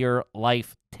 healthier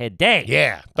life today.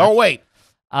 Yeah. Don't wait.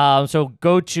 So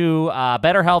go to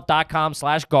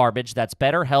betterhelp.com/garbage. That's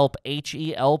BetterHelp,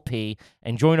 HELP,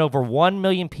 and join over 1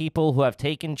 million people who have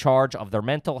taken charge of their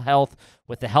mental health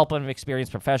with the help of an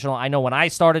experienced professional. I know when I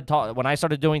started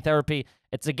doing therapy,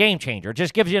 it's a game changer. It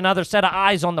just gives you another set of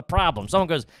eyes on the problem. Someone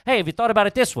goes, hey, have you thought about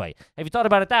it this way? Have you thought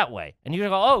about it that way? And you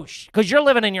go, oh, because you're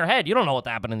living in your head. You don't know what's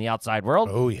happening in the outside world.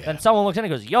 Oh, yeah. Then someone looks in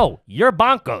and goes, yo, you're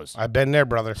bonkos. I've been there,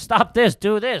 brother. Stop this,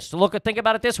 do this. Think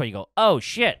about it this way. You go, oh,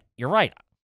 shit, you're right.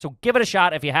 So give it a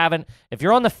shot if you haven't. If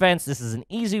you're on the fence, this is an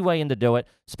easy way in to do it.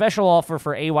 Special offer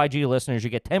for AYG listeners. You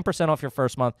get 10% off your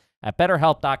first month at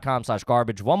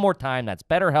betterhelp.com/garbage. One more time, that's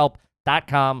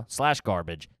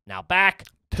betterhelp.com/garbage. Now back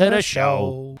to the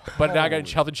show. But now I got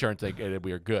health insurance, and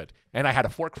we are good. And I had a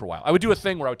fork for a while. I would do a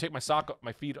thing where I would take my sock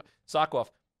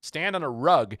off, stand on a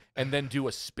rug, and then do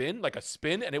a spin,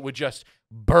 and it would just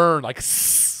burn,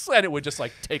 and it would just,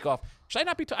 like, take off. Should I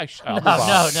not be? I'll move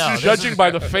on. No. Judging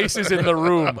by the faces in the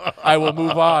room, I will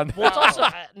move on. Well, it's also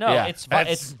Yeah. It's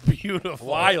beautiful.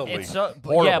 Wildly. It's so,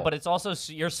 horrible. yeah, but it's also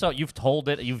you've told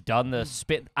it, you've done the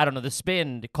spin. I don't know, the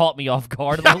spin caught me off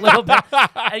guard a little bit.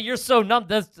 And you're so numb.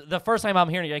 That's the first time I'm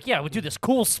hearing you're like, yeah, we do this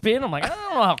cool spin. I'm like, I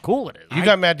don't know how cool it is. You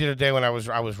got mad the other day when I was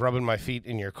rubbing my feet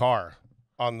in your car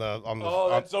Oh,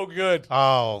 that's so good.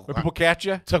 Oh, When people catch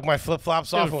you? took my flip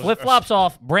flops off. Flip flops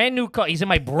off, brand new car. He's in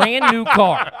my brand new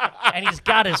car, and he's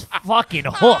got his fucking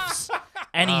hoofs,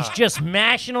 and he's just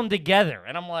mashing them together.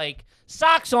 And I'm like,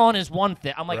 socks on is one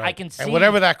thing. I'm like, I can see. And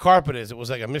whatever that carpet is, it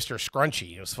was like a Mr.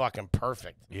 Scrunchy. It was fucking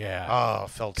perfect. Yeah. Oh, it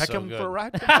felt Can I so come good. for a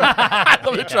ride? I'd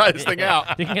love to try this thing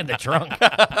out. You can get in the trunk.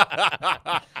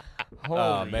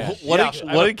 Oh, man.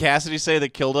 What did Cassidy say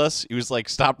that killed us? He was like,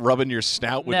 "Stop rubbing your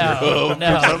snout with your hoof."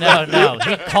 No.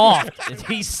 He coughed.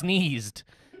 He sneezed.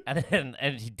 And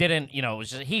he didn't, it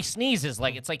was just, he sneezes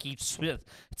it's like it's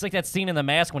like that scene in The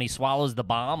Mask when he swallows the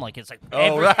bomb. Like, it's like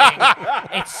everything. Right.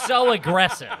 It's so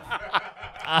aggressive.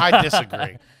 I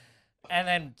disagree. And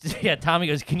then, Tommy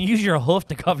goes, can you use your hoof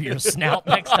to cover your snout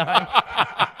next time?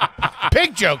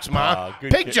 Pig jokes, Ma.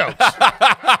 Good Pig kid. jokes.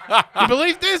 You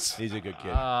believe this? He's a good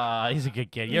kid. He's a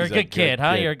good kid. You're He's a good kid,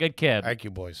 huh? kid. You're a good kid. Thank you,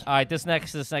 boys. All right, this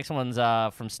next one's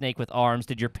from Snake with Arms.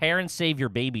 Did your parents save your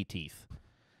baby teeth?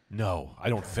 No, I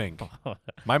don't think.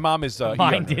 My mom is.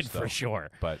 Mine did for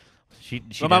sure. But She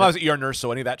my mom was an ER nurse,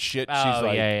 so any of that shit, she's like,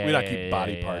 we're not keeping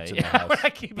body parts in the house. We're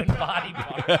not keeping body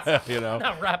parts. You know?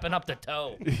 Not wrapping up the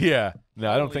toe. Yeah. No,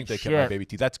 I don't Holy think they kept shit. my baby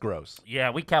teeth. That's gross.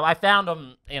 Yeah, I found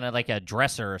them in like a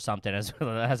dresser or something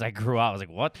as I grew up. I was like,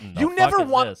 what in the You fuck never is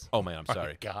want. this? Oh man, I'm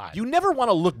sorry. God. You never want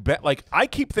to look back. Like I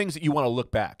keep things that you want to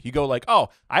look back. You go like, oh,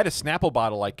 I had a Snapple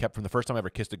bottle I kept from the first time I ever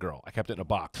kissed a girl. I kept it in a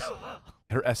box.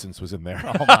 Her essence was in there.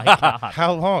 Oh my God.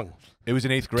 How long? It was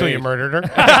in 8th grade. Till you murdered her?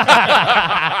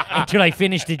 Until I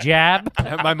finished the jab.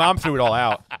 My mom threw it all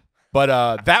out.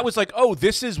 But that was like, oh,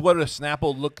 this is what a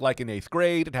Snapple looked like in 8th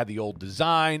grade. It had the old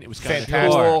design. It was kind of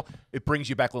Fantastic. cool. It brings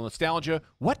you back a little nostalgia.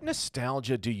 What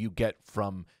nostalgia do you get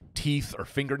from teeth or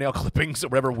fingernail clippings or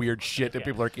whatever weird shit that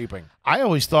people are keeping? I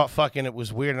always thought fucking it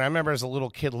was weird. And I remember as a little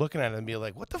kid looking at it and being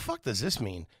like, what the fuck does this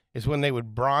mean? Is when they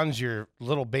would bronze your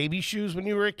little baby shoes when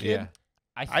you were a kid. Yeah.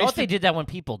 I used thought to- they did that when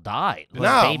people died. When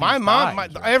No, babies my mom,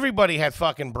 died. everybody had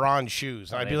fucking bronze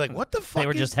shoes. And I'd be like, what the fuck? They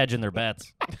were just hedging their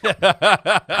bets. Get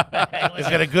a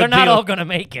good They're not deal. all going to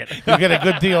make it. You get a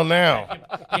good deal now.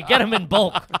 You get them in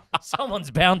bulk.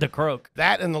 Someone's bound to croak.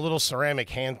 That and the little ceramic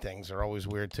hand things are always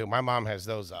weird too. My mom has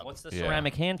those up. What's the Yeah.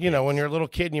 ceramic hand? You know, when you're a little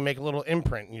kid and you make a little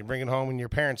imprint and you bring it home and your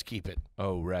parents keep it.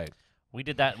 Oh, right. We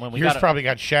did that when we Yours got probably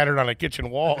got shattered on a kitchen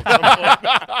wall.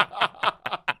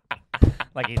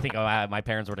 like you think, oh, my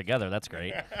parents were together. That's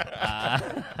great.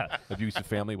 Abusive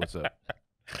family, what's up?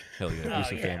 Hell yeah,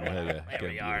 abusive family. Hell yeah. There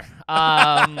we Good. are.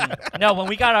 No, when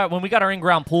we got our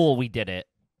in-ground pool, we did it.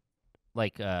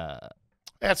 Like,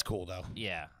 That's cool though.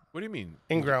 yeah. What do you mean?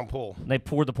 In-ground pool. They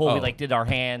poured the pool. We Oh. like did our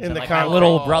hands, In and the like my concrete.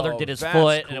 little brother Oh, did his that's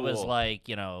foot, and it was cool. like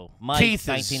Mike, Teeth is-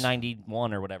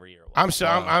 1991 or whatever year it was.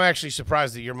 I'm actually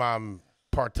surprised that your mom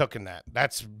partook in that.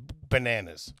 That's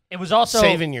bananas. It was also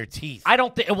Saving your teeth. I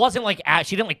don't think it wasn't like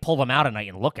she didn't like pull them out at night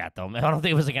and look at them. I don't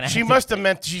think it was like an. She active- must have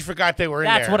meant she forgot they were in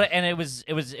That's there. what, and it was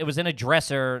in a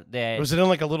dresser that. Was it in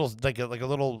like a little like a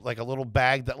little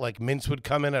bag that like mints would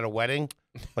come in at a wedding,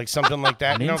 like something like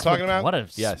that? You know what I'm talking about? What a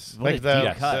Yes. what a Like the,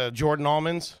 deep cut. the Jordan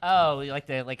almonds. Oh, like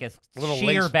a Little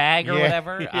sheer lace- bag or yeah.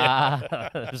 whatever.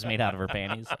 It was made out of her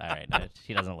panties. All right, no,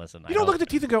 she doesn't listen. You don't look at the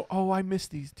teeth and go, oh, I miss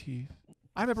these teeth.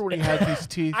 I remember when he had these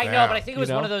teeth. I know, but I think it was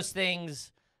You one know? of those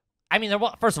things. I mean,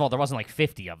 first of all, there wasn't like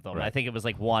 50 of them. Right. I think it was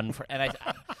like one. And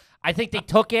I think they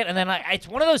took it, and then it's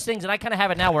one of those things, and I kind of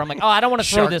have it now where I'm like, oh, I don't want to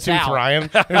throw Shark this tooth, out. Ryan.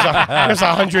 There's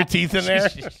 100 teeth in there.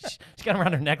 She's got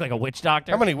around her neck like a witch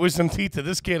doctor. How many wisdom teeth did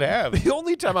this kid have? The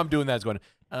only time I'm doing that is going,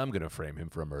 I'm going to frame him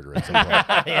for a murder at some point.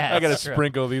 Yeah, I got to that's true.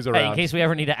 sprinkle these Hey, around. in case we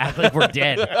ever need to act like we're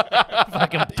dead,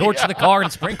 fucking torch the car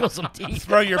and sprinkle some teeth.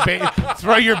 Throw your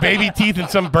baby teeth in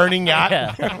some burning yacht.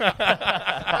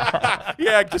 Yeah.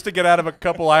 Yeah, just to get out of a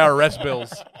couple IRS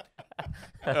bills.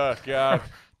 Oh, God.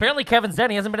 Apparently, Kevin's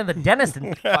dead. He hasn't been in the dentist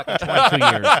in fucking 22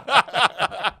 years.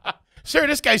 Sir,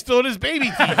 this guy still had his baby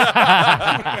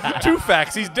teeth. 2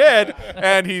 facts. He's dead,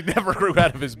 and he never grew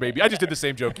out of his baby. I just did the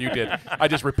same joke you did. I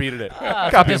just repeated it. That's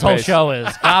what Copy this and whole paste. show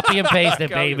is. Copy and paste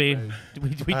it, Copy baby.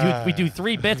 and We do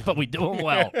 3 bits, but we do them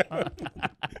well.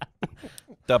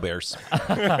 The Bears.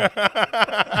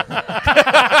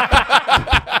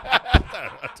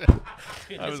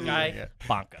 This guy,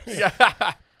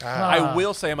 bonkers. I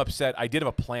will say I'm upset. I did have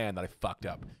a plan that I fucked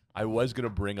up. I was going to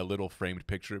bring a little framed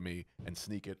picture of me and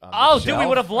sneak it on Oh, the dude, we shelf,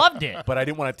 would have loved it. but I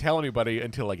didn't want to tell anybody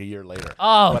until like a year later.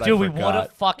 Oh, But I dude, we would forgot.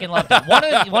 have fucking loved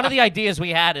it. One of the ideas we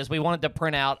had is we wanted to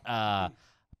print out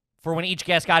for when each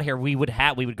guest got here, we would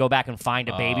go back and find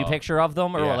a baby picture of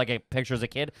them or yeah. like a picture as a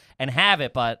kid and have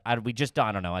it, but I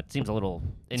don't know. It seems a little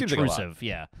Seems like a lot. intrusive.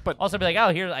 Yeah, But- also be like, oh,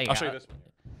 here I'll show you this one.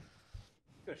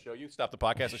 I'm going to show you. Stop the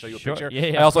podcast and show you a Sure. picture.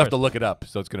 Yeah, I also of have to course. look it up,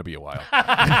 so it's going to be a while.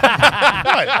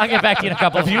 I'll get back to you in a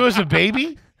couple. Of you as a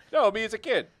baby? No, me as a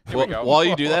kid. Here Well, we go. while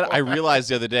you do that, I realized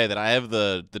the other day that I have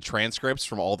the transcripts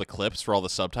from all the clips for all the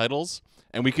subtitles,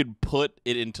 and we could put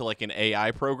it into like an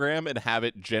AI program and have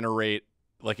it generate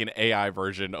like an AI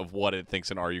version of what it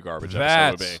thinks an Are You Garbage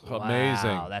episode That's would be. amazing.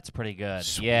 Wow, that's pretty good.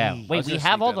 Sweet. Yeah. I Wait, was we gonna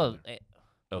have all sneak the.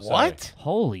 Oh, sorry. What?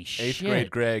 Holy 8th shit! grade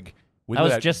Greg. With That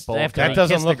was that just bowl after cut. That we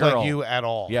doesn't kissed the look like girl. you at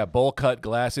all. Yeah, bowl cut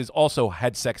glasses. Also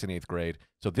had sex in 8th grade.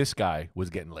 So this guy was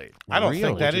getting laid. I don't think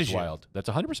Really? that Which is you. wild. That's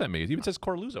 100% me. It even says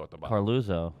Corluzzo at the bottom.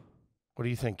 Carluzzo. What do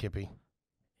you think, Kippy?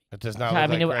 That does not I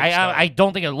look mean, like Greg Stein. I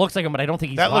don't think it looks like him, but I don't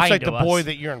think he's That looks lying like to the us. boy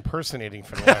that you're impersonating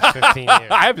for the last 15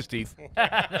 years. I have his teeth.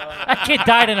 That kid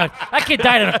died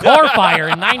in a car fire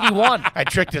in '91. I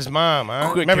tricked his mom, huh?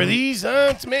 Quick, Remember can we- these?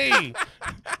 It's me.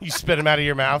 You spit them out of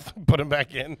your mouth, put them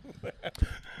back in.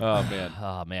 Oh, man.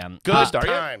 Oh man, Good start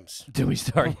yet? times. do we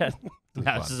start yet?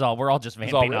 No, this is all. We're all just all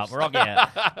vamping up. riffs. We're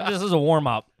all this is a warm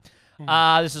up.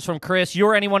 This is from Chris. You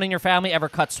or anyone in your family ever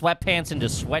cut sweatpants into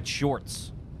sweat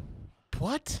shorts?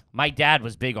 What? My dad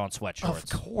was big on sweatshorts.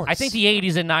 Of course. I think the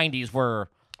 80s and 90s were.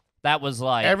 That was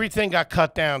like everything got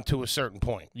cut down to a certain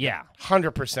point. Yeah.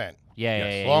 100%.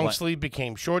 Yeah. Long sleeve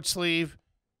became short sleeve.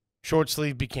 Short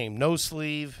sleeve became no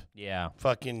sleeve. Yeah.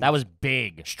 Fucking. That was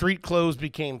big. Street clothes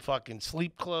became fucking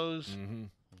sleep clothes. Mm-hmm.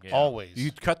 Yeah. Always.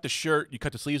 You cut the shirt, you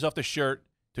cut the sleeves off the shirt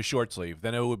to short sleeve.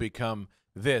 Then it would become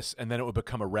this, and then it would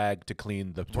become a rag to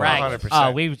clean the Rags. 100%.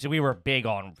 Oh, we were big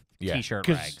on T-shirt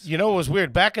Because rags. you know what was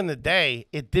weird? Back in the day,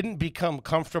 it didn't become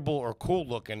comfortable or cool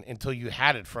looking until you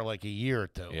had it for like a year or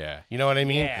two. Yeah. You know what I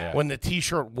mean? Yeah. When the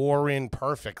T-shirt wore in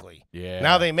perfectly. Yeah.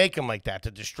 Now they make them like that,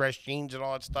 the distressed jeans and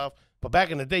all that stuff. But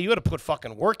back in the day, you had to put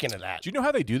fucking work into that. Do you know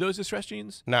how they do those distressed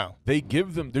jeans? No. They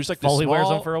give them. There's like this Foley small. wears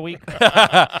them for a week.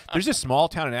 There's this small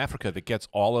town in Africa that gets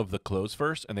all of the clothes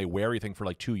first, and they wear everything for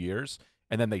like 2 years,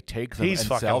 and then they take them He's and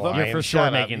fucking sell them. lying. You're for Shut sure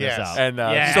up. making this Yes. up. And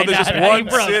Yeah, so I there's know. just You one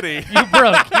broke. city. You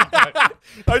broke.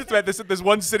 I just meant there's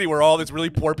one city where all these really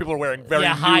poor people are wearing very new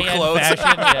high-end clothes.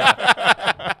 fashion.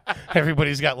 Yeah.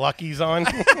 Everybody's got Luckies on.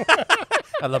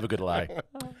 I love a good lie.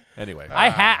 Anyway,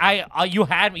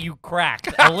 You cracked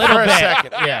a little For a bit.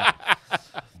 second, yeah.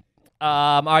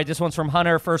 All right, this one's from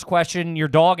Hunter. First question: your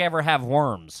dog ever have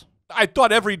worms? I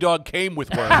thought every dog came with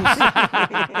worms,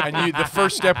 and the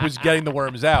first step was getting the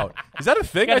worms out. Is that a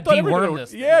thing? You I gotta thought every deworm dog-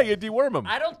 this thing. Yeah, you deworm them.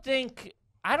 I don't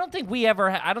think we ever.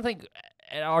 I don't think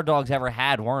our dogs ever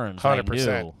had worms.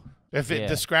 100%. If Yeah.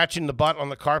 the scratching the butt on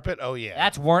the carpet, oh yeah.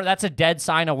 That's a dead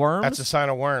sign of worms. That's a sign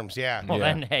of worms, yeah. well,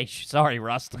 then, hey, sorry,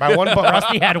 Rust. My one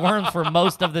Rusty had worms for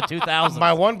most of the 2000s.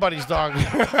 My one buddy's dog.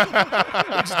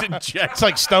 Just didn't check. It's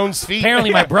like Stone's feet.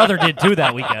 Apparently, my brother did too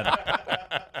that weekend.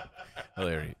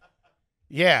 Hilarious.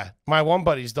 Yeah, my one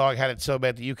buddy's dog had it so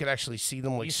bad that you could actually see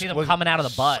them like You see them coming out of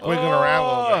the butt. squiggling around a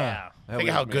little bit. Yeah. That Think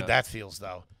of how weirds me good out. that feels,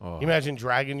 though. Oh. You imagine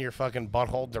dragging your fucking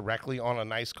butthole directly on a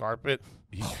nice carpet.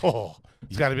 Oh,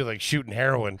 it's got to be like shooting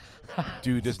heroin.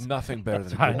 Dude, there's nothing better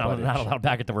than a I'm good not butt itch. allowed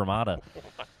back at the Ramada.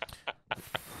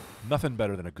 Nothing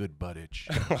better than a good butt itch.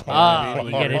 Oh,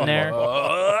 you get in there.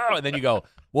 And then you go,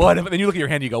 what? Then you look at your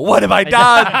hand and you go, what have I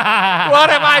done? What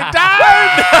have I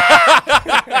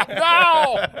done?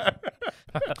 No!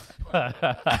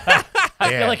 I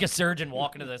feel like a surgeon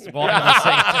walking to the sink.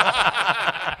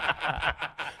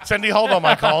 Cindy, hold on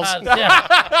my calls. Yeah.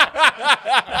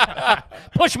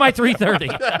 Push my 330.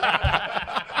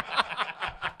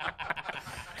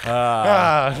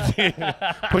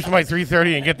 Push my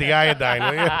 330 and get the iodine,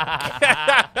 will you?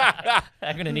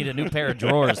 I'm going to need a new pair of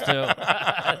drawers, too.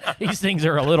 These things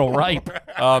are a little ripe.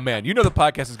 Oh, man. You know the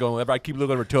podcast is going whenever I keep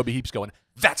looking over Toby Heaps going,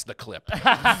 that's the clip.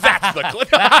 That's the clip.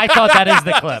 I thought that is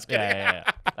the clip. Yeah.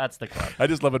 That's the clip. I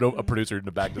just love a producer in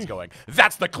the back just going,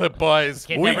 that's the clip, boys.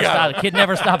 Kid We never got it. stops. Kid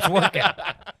never stops working.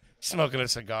 Smoking a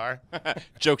cigar.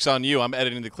 Joke's on you. I'm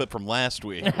editing the clip from last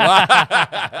week.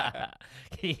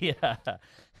 Yeah.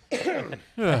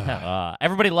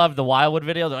 Everybody loved the Wildwood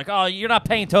video. They're like, "Oh, you're not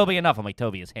paying Toby enough." I'm like,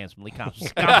 "Toby is handsomely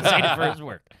compensated for his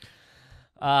work."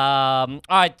 All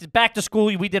right, back to school.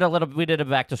 We did a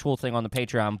back to school thing on the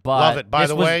Patreon, but Love it. By this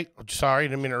the was- way, sorry,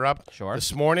 didn't mean to interrupt. Sure.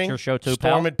 This morning, Sure, show too,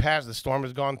 storm pal. had passed. The storm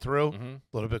has gone through. A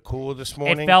little bit cooler this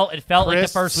morning. it felt like the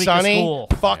Crisp, first week sunny, of school.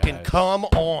 Fucking come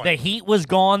on. The heat was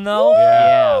gone though.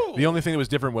 Yeah. The only thing that was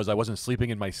different was I wasn't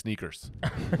sleeping in my sneakers.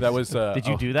 That was. Did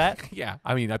you do that? Yeah.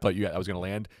 I mean, I thought I was going to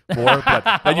land more,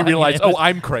 but then you realize, oh,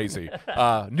 I'm crazy.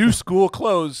 New school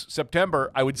clothes, September.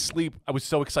 I would sleep. I was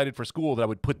so excited for school that I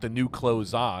would put the new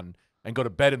clothes on and go to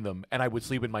bed in them, and I would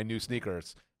sleep in my new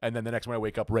sneakers. And then the next morning I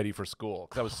wake up ready for school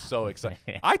because I was so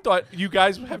excited. I thought you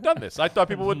guys have done this. I thought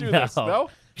people would do this. No?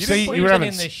 So didn't you sleep? were having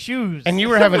in the shoes, and you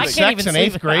were having I can't sex even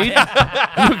in sleep 8th grade?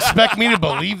 You expect me to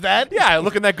believe that? Yeah,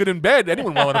 looking that good in bed.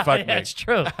 Anyone willing to fuck Yeah, me? it's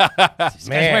true.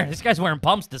 Man. This guy's wearing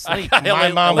pumps to sleep.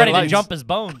 My mom ready would to jump his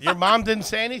bones. Your mom didn't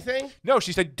say anything? No,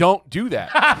 she said, don't do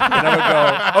that. And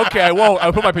I would go, okay, I won't. I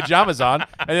would put my pajamas on,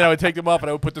 and then I would take them off, and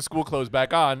I would put the school clothes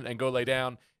back on and go lay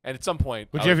down. And at some point...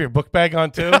 Would you have your book bag on,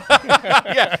 too?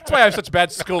 Yeah, that's why I have such bad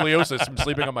scoliosis from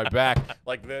sleeping on my back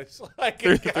like this. Like,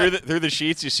 through the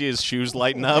sheets, you see his shoes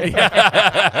lighting up.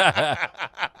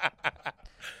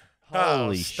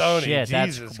 Holy Stoney, shit,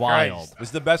 Jesus that's wild. Christ.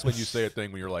 it's the best when you say a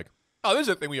thing when you're like, oh, this is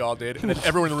a thing we all did. And then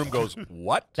everyone in the room goes,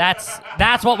 what? That's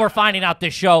what we're finding out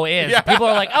this show is. Yeah. People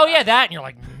are like, oh yeah, that, and you're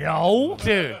like, no.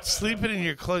 Dude, sleeping in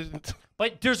your clothes.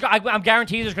 But I'm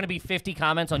guaranteed there's going to be 50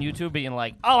 comments on YouTube being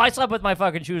like, oh, I slept with my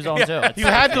fucking shoes on too. You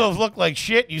had to have looked like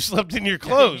shit. You slept in your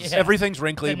clothes. Yeah. Everything's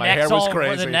wrinkly. The My hair neck's was all-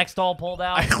 crazy. The neck's all pulled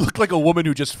out. I looked like a woman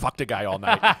who just fucked a guy all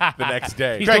night the next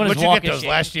day. He's Greg, doing would his you walk get of those shame.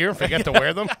 last year and forget to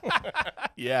wear them?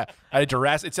 Yeah, I had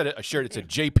Jurassic. It said a shirt. It said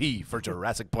JP for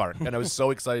Jurassic Park, and I was so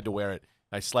excited to wear it.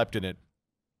 I slept in it.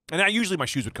 And usually my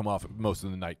shoes would come off most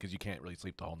of the night because you can't really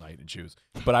sleep the whole night in shoes.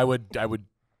 But I would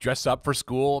dress up for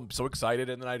school. I'm so excited,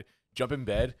 and then I'd jump in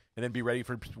bed and then be ready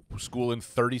for school in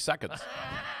 30 seconds.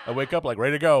 I wake up like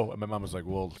ready to go, and my mom was like,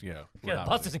 "Well, yeah, the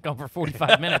bus doesn't come for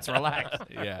 45 minutes. Relax.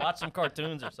 Yeah, watch some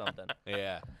cartoons or something."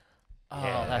 Yeah. Oh,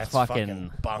 Yeah, that's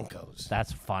fucking bonkos.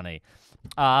 That's funny.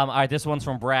 All right, this one's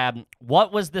from Brad.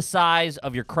 What was the size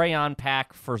of your crayon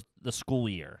pack for the school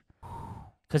year?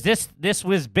 Because this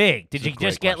was big. Did you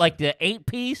just get like the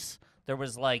 8-piece? There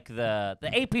was like the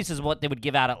 8-piece is what they would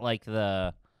give out at like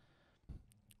at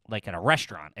a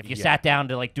restaurant. If you sat down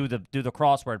to like do the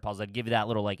crossword puzzle, they'd give you that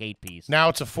little like 8-piece. Now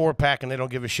it's a 4-pack, and they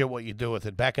don't give a shit what you do with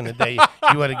it. Back in the day,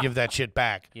 you had to give that shit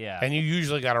back. Yeah. And you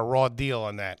usually got a raw deal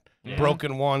on that. Yeah.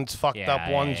 Broken ones, fucked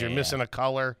up ones, you're missing a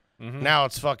color. Now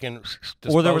it's fucking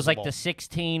disposable. Or there was like the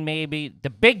 16 maybe.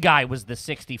 The big guy was the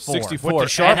 64. 64. With the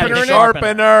sharpener.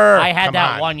 Sharpener. I had Come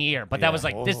that on. 1 year, but that was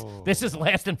like this is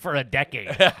lasting for a decade.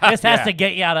 This has to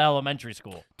get you out of elementary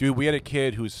school. Dude, we had a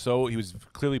kid he was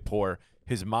clearly poor.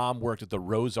 His mom worked at the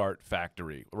Rose Art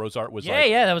factory. Rose Art was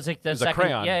that was like the was a second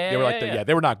crayon. Yeah, they were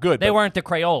they were not good. They weren't the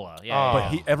Crayola. Yeah.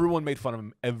 But everyone made fun of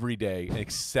him every day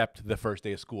except the first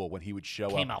day of school when he would show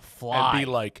Came up out fly. and be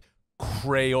like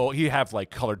Crayola. He'd have like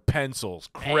colored pencils,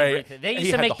 They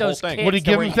used to make those kids. Would he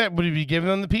give him that? Would he be giving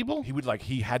them to people? He would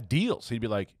he had deals. He'd be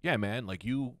like, "Yeah, man, like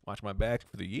you watch my back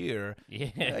for the year. I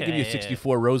give you a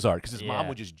 64 Rose Art," because his mom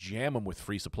would just jam him with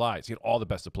free supplies. He had all the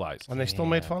best supplies. And they still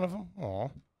made fun of him? Aw.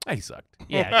 He sucked.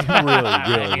 Yeah,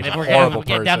 really if we're horrible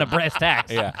getting down to person. brass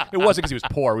tacks. Yeah, it wasn't because he was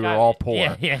poor. We were all poor.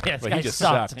 Yeah. This But guy he just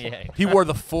sucked. sucked. Yeah. He wore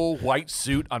the full white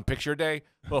suit on picture day.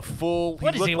 The full.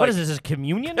 What is he? Like, What is this? His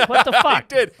communion? What the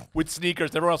fuck? He did with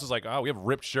sneakers. Everyone else was like, "Oh, we have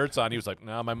ripped shirts on." He was like,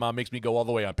 "No, my mom makes me go all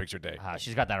the way on picture day."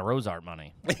 She's got that Rose Art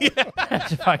money. She's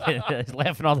fucking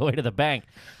laughing all the way to the bank.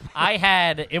 I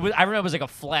remember it was like a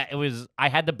flat. I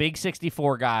had the big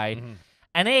 64 guy,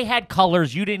 and they had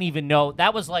colors you didn't even know.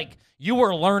 That was like you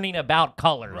were learning about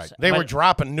colors. Right. They were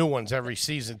dropping new ones every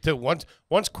season, too. Once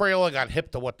Crayola got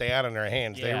hip to what they had in their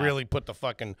hands, they really put the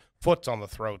fucking foots on the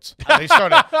throats. They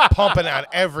started pumping out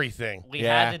everything. We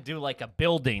had to do like a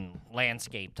building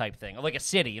landscape type thing, like a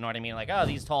city, you know what I mean? Like, oh,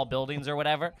 these tall buildings or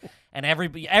whatever. And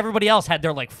everybody else had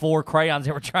their like 4 crayons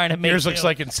they were trying to make. Yours looks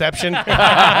like Inception.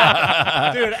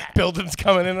 Dude, buildings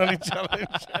coming in on each other.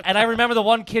 and I remember the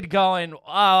one kid going,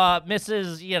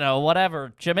 Mrs.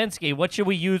 Whatever, Cheminsky, what should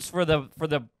we use for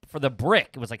the brick?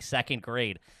 It was like 2nd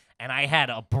grade. And I had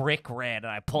a brick red,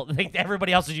 and I pulled. I think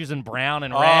everybody else was using brown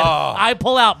and red. I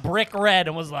pull out brick red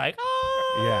and was like,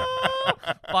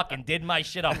 fucking did my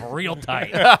shit up real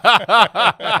tight.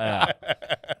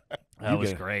 That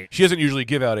was great. She doesn't usually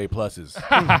give out A+,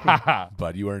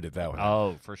 but you earned it that way.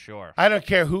 Oh, for sure. I don't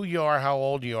care who you are, how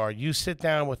old you are. You sit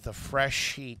down with a fresh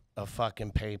sheet of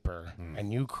fucking paper,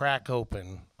 and you crack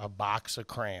open a box of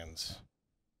crayons.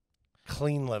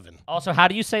 Clean living. Also, how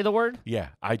do you say the word? Yeah,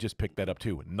 I just picked that up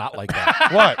too. Not like that.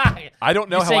 What? I don't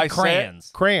know You how say I crayons. say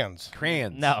it. Crayons.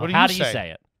 Crayons. No, What do how you do you say?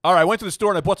 say it? All right, I went to the store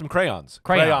and I bought some crayons.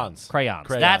 Crayons. Crayons.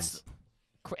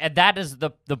 That is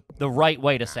the right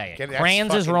way to say it.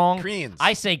 Crayons is wrong. Crayons.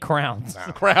 I say crowns.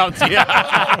 Crowns,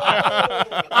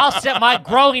 yeah.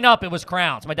 Growing up, it was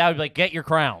crowns. My dad would be like, get your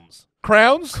crowns.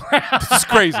 Crowns? This is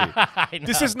crazy.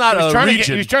 This is not a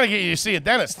region. He was trying to get you to see a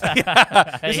dentist. This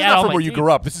is not from where you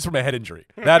grew up. This is from a head injury.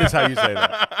 That is how you say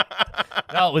that.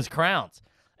 No, it was crowns.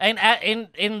 And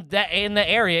in the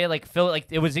area, like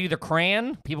it was either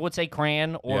crayon. People would say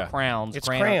crayon or crowns. It's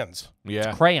crayons. Yeah.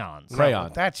 It's crayons. Crayon.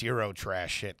 No, that's Euro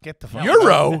trash shit. Get the fuck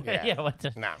Euro? Yeah. No.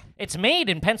 No. It's made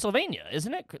in Pennsylvania,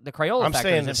 isn't it? The Crayola I'm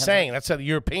factory saying is the in saying. That's how the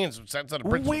Europeans, that's how the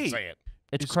Brits would say it.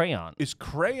 It's crayon. Is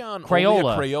crayon Crayola.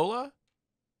 only a Crayola?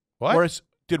 What? Or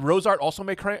did Rose Art also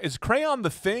make crayon? Is crayon the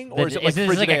thing, or is it like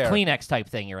this like a Frigidaire? Kleenex type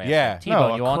thing you're asking? Yeah.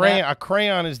 T-Bone, you No, on that? a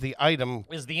crayon is the item.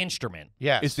 Is the instrument.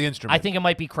 Yes. It's the instrument. I think it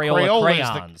might be Crayola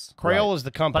crayons. Crayola is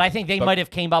the company. But I think they might have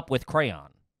came up with crayon.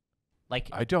 Like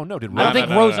I don't know. Did I don't Rose think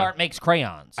no, Rose no. Art makes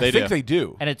crayons. I think they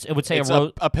do. And it would say It's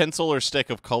a pencil or stick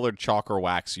of colored chalk or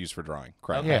wax used for drawing.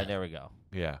 Correct. Okay, Yeah. there we go.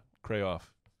 Yeah.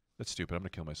 Crayoff. That's stupid. I'm gonna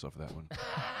kill myself for that one.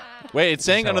 Wait, it's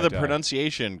saying how under I the die.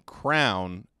 pronunciation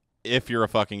crown if you're a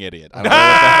fucking idiot. I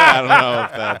don't know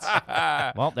if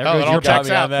that's. Well, there No, goes it all your checks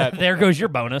bonus. out. that. There goes your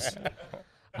bonus.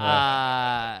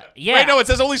 Yeah. Wait, no, it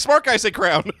says only smart guys say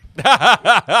crown.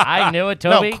 I knew it,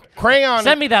 Toby. No, crayon.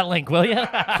 Send me that link, will you?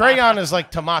 Crayon is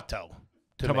like tomato.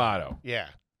 to me. Tomato. Yeah.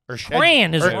 Or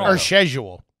Crayon is wrong. or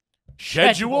schedule.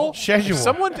 Schedule? Schedule. If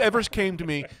someone ever came to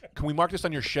me, can we mark this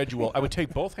on your schedule? I would take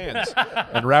both hands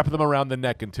and wrap them around the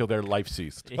neck until their life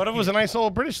ceased. But it was a nice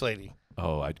old British lady.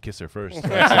 Oh, I'd kiss her first.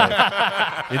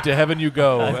 Into heaven you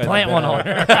go. Plant one on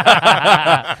her.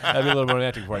 That'd be a little more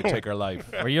romantic before I take her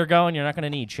life. Where you're going, you're not going to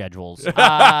need schedules.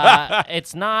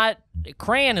 It's not.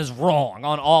 Crayon is wrong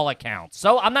on all accounts.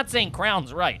 So I'm not saying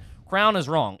Crown's right. Crown is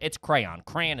wrong. It's crayon.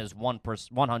 Crayon is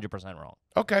 100% wrong.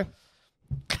 Okay.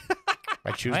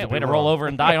 I choose to be way to wrong. roll over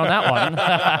and die on that one.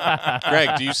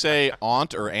 Greg, do you say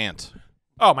aunt or aunt?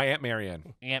 Oh, my Aunt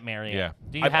Marianne. Aunt Marianne. Yeah.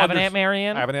 Do you have an Aunt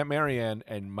Marianne? I have an Aunt Marianne,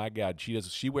 and my God,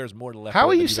 she wears more leopard. How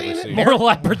are you than saying you've it? ever seen. More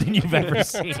leopard than you've ever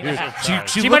seen.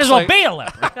 She She might looks as well like- be a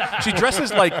leopard. She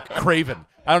dresses like Craven.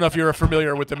 I don't know if you're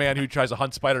familiar with the man who tries to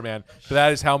hunt Spider-Man, but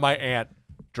that is how my aunt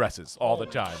dresses all the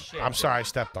time. I'm sorry I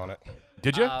stepped on it.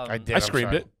 Did you? I did. I I'm screamed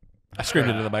sorry. it. I screamed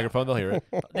it into the microphone. They'll hear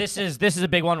it. This is a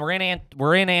big one. We're in Aunt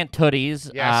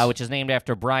Tootie's, Yes. which is named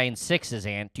after Brian Six's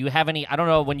aunt. Do you have any? I don't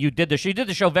know when you did you did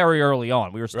the show very early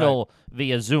on. We were still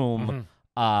via Zoom.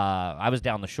 Mm-hmm. I was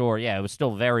down the shore. Yeah, it was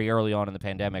still very early on in the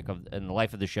pandemic in the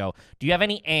life of the show. Do you have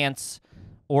any aunts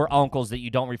or uncles that you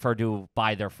don't refer to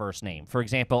by their first name? For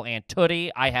example, Aunt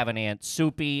Tootie. I have an Aunt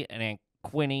Soupy, an Aunt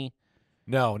Quinny.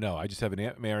 No. I just have an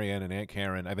Aunt Marianne and Aunt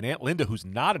Karen. I have an Aunt Linda who's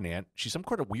not an aunt. She's some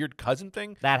kind of weird cousin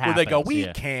thing. That Where they go, happens, we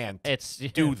yeah. can't It's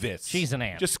do this. She's an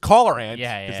aunt. Just call her aunt.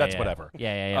 Yeah, Because that's yeah. whatever.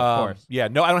 Yeah, of course. Yeah,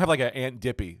 no, I don't have like an Aunt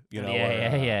Dippy, you know.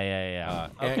 Yeah.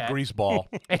 Aunt Greaseball.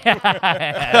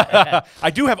 Okay.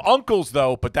 I do have uncles,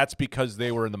 though, but that's because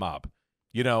they were in the mob.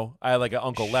 You know, I had like an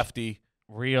Uncle Lefty.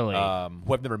 Really? Who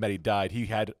I've never met. He died. He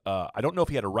had, I don't know if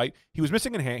he had a right. He was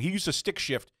missing a hand. He used a stick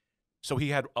shift, so he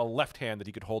had a left hand that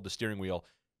he could hold the steering wheel,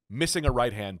 missing a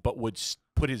right hand, but would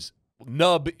put his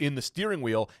nub in the steering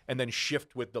wheel and then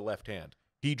shift with the left hand.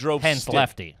 He drove Hence stick.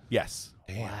 lefty. Yes.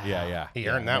 Damn. Yeah. He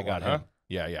Yeah, earned that I got one, huh? him.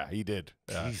 Yeah, he did.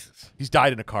 Jesus. He's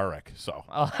died in a car wreck, so.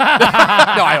 Oh. No,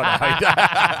 I don't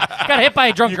know. Got hit by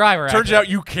a drunk driver. Turns out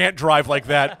you can't drive like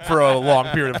that for a long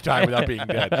period of time without being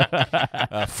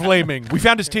dead. Flaming. We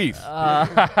found his teeth.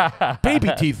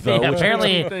 Baby teeth, though. Yeah, which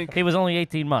apparently makes me think he was only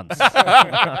 18 months.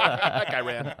 that guy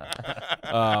ran.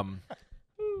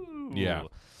 Yeah.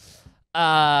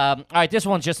 All right, this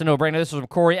one's just a no-brainer. This was from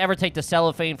Corey. Ever take the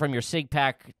cellophane from your cig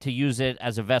pack to use it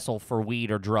as a vessel for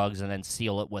weed or drugs and then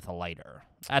seal it with a lighter?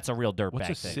 That's a real dirtbag What's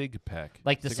a thing. cig pack?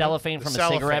 Like the Cigarette? cellophane The from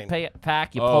cellophane. a cigarette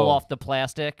pack, you Oh. pull off the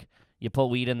plastic, you put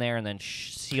weed in there, and then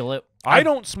seal it. I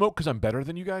don't smoke because I'm better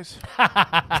than you guys. No,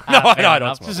 I don't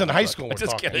enough. This is in high school. We're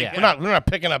Just talking. kidding. Yeah. We're not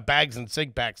picking up bags and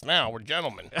cig packs now. We're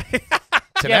gentlemen.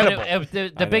 It's an Yeah, edible. but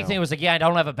the I big know. thing was like, yeah, I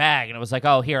don't have a bag, and it was like,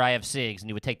 oh, here I have cigs, and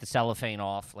you would take the cellophane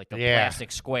off, like the Yeah.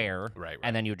 plastic square, Right.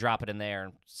 and then you would drop it in there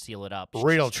and seal it up.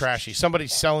 Real trashy.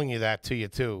 Somebody's selling you that to you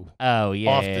too. Oh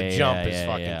yeah, Off yeah, the yeah, jump is yeah,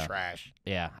 fucking yeah. trash.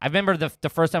 Yeah, I remember the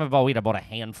first time I bought weed, I bought a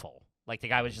handful. Like the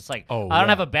guy was just like, Oh, I don't yeah.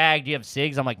 have a bag. Do you have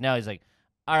cigs? I'm like, no. He's like,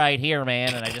 all right, here,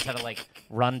 man. And I just had to like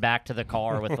run back to the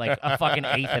car with like a fucking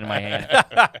eighth in my hand.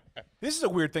 This is a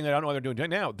weird thing that I don't know what they're doing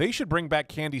now. They should bring back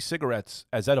candy cigarettes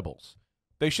as edibles.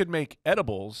 They should make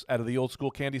edibles out of the old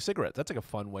school candy cigarettes. That's like a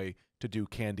fun way to do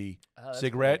candy that's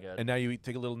cigarette. really good. And now you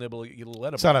take a little nibble, you get a little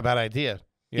edible. It's not a bad idea.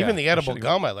 Yeah, Even the they edible should've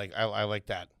gum, I like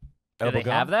that. Do edible they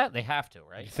gum? have that? They have to, You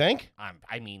right? think?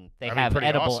 I mean, they That'd be have pretty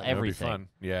edible awesome. That would be everything. fun.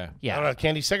 Yeah. I don't Yeah. know.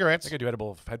 Candy I cigarettes. think I do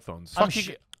edible headphones. Fuck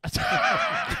you.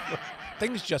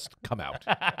 Things just come out.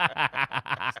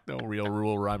 No real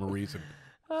rule, rhyme, or reason.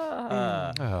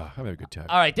 I'm having a good time.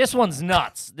 All right, this one's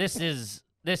nuts. This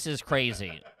is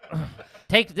crazy.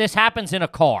 This happens in a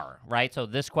car, right? So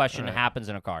this question happens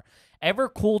in a car. Ever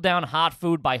cool down hot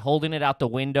food by holding it out the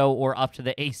window or up to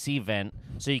the AC vent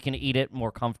so you can eat it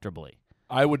more comfortably?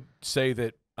 I would say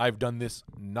that I've done this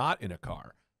not in a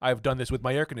car. I've done this with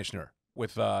my air conditioner.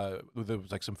 With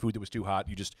like some food that was too hot,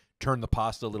 you just turn the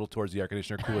pasta a little towards the air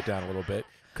conditioner, cool it down a little bit,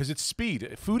 because it's speed.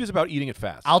 Food is about eating it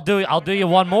fast. I'll do you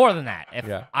one more than that. If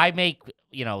Yeah. I make,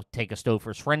 take a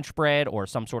Stouffer's French bread or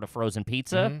some sort of frozen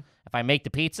pizza, if I make the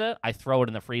pizza, I throw it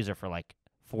in the freezer for like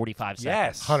 45 seconds.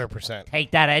 Yes. 100%.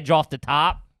 Take that edge off the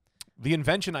top. The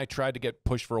invention I tried to get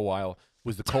pushed for a while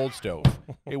was the cold stove.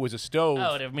 It was a stove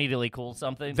Oh, it immediately cools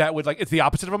something. that would it's the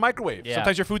opposite of a microwave. Yeah.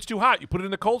 Sometimes your food's too hot. You put it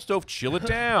in the cold stove, chill it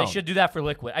down. They should do that for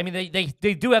liquid. I mean,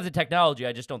 they do have the technology.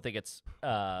 I just don't think it's.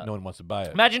 No one wants to buy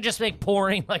it. Imagine just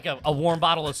pouring like a warm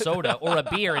bottle of soda or a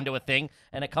beer into a thing,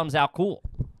 and it comes out cool.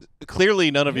 Clearly,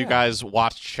 none of you guys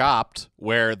watched Chopped,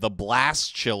 where the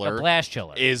blast chiller, A blast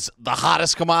chiller. is the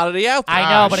hottest commodity out there. I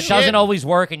know, but it shit. doesn't always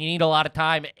work, and you need a lot of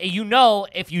time. If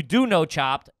you do know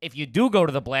Chopped, if you do go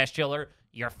to the blast chiller,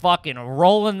 you're fucking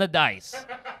rolling the dice.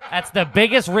 That's the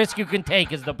biggest risk you can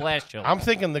take is the blast chiller. I'm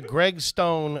thinking the Greg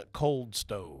Stone cold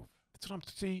stove. That's what I'm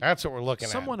see. That's what we're looking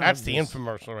Someone at. That's on the this-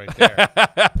 infomercial right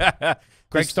there.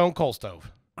 Greg Stone cold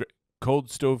stove. Cold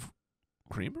stove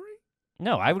creamery?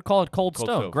 No, I would call it Cold Stone.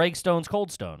 Stove. Greg Stone's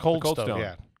Cold Stone. Cold Cold Stone, Stone.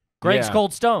 yeah. Greg's Yeah.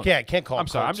 Cold Stone. Yeah, I can't call it I'm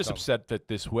sorry. Cold I'm just Stone. upset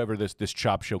that whoever this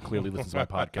Chop Show clearly listens to my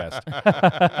podcast.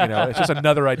 It's just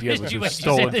another idea Did that you was say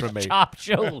stolen the from me. Chop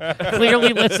Show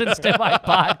clearly listens to my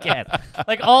podcast.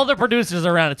 Like all the producers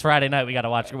around, it's Friday night. We gotta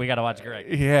watch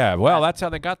Greg. Yeah, well, that's how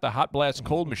they got the hot blast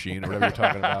cold machine or whatever you're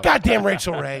talking about. Goddamn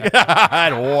Rachel Ray.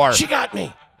 At war. She got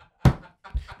me.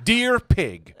 Dear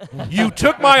Pig, you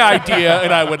took my idea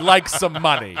and I would like some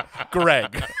money.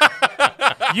 Greg.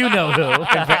 You know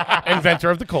who? Inventor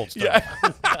of the Cold Stone.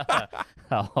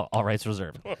 All rights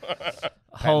reserved.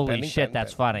 Holy penny, shit, pen,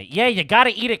 that's pen. funny. Yeah, you got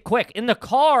to eat it quick. In the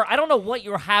car, I don't know what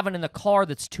you're having in the car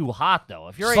that's too hot, though.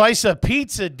 If you're Slice of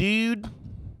pizza, dude.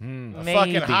 A maybe.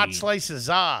 fucking hot slice of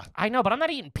za. I know, but I'm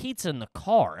not eating pizza in the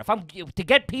car. If I'm to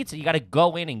get pizza, you got to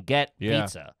go in and get Yeah.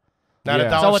 pizza. Not Yeah. a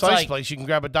So dollar it's slice like- place. You can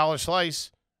grab a $1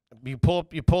 slice. You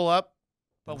pull up.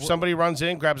 Somebody runs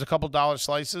in, grabs a couple $1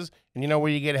 slices, and you know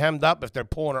where you get hemmed up if they're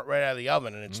pulling it right out of the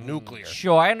oven and it's nuclear.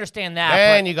 Sure, I understand that.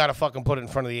 And but you got to fucking put it in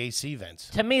front of the AC vents.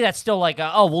 to me, that's still like,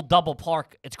 we'll double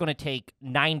park. It's going to take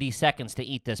 90 seconds to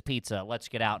eat this pizza. Let's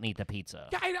get out and eat the pizza.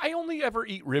 Yeah, I only ever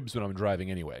eat ribs when I'm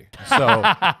driving anyway. So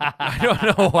I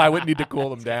don't know. I wouldn't need to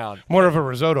cool them down. More of a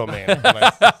risotto man. Got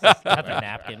the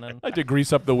napkin. I like to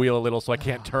grease up the wheel a little so I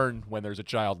can't turn when there's a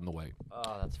child in the way.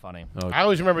 Oh, that's funny. I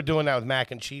always remember doing that with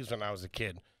mac and cheese when I was a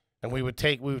kid. And we would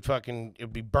fucking, it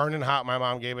would be burning hot. My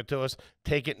mom gave it to us.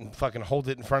 Take it and fucking hold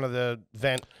it in front of the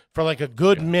vent for like a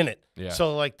good minute. Yeah.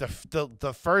 So like the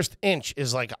first inch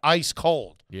is like ice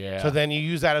cold. Yeah. So then you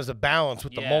use that as a balance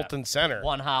with the Yeah. molten center.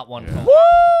 One hot, one cold.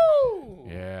 Woo!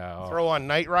 Yeah. oh. Throw on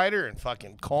Knight Rider and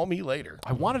fucking call me later.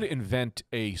 I wanted to invent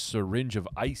a syringe of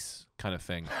ice kind of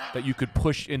thing that you could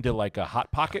push into like a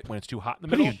hot pocket when it's too hot in the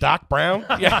What are middle. you, Doc Brown?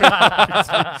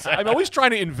 Yeah. I'm always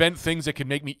trying to invent things that can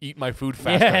make me eat my food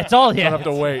faster. Yeah, it's all, I yeah. don't have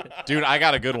to wait. Dude, I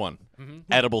got a good one.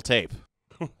 Edible tape.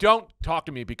 Don't talk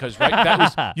to me because that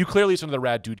was you clearly listen to the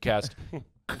Rad Dude Cast.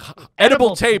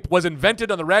 Edible tape was invented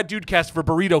on the Rad Dude Cast for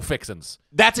burrito fixins.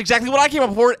 That's exactly what I came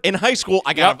up for in high school.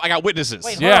 I got witnesses.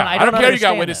 Wait, Yeah, on, I I don't don't care you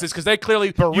got understand witnesses this. because they clearly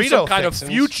use Burrito some kind fixins. of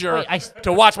future Wait,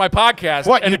 to watch my podcast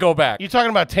What, and to go back. You talking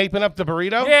about taping up the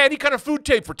burrito? Yeah, any kind of food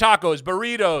tape for tacos,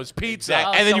 burritos, pizza. Exactly.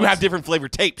 Oh, And then so you have it's- different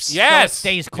flavored tapes. Yes. So it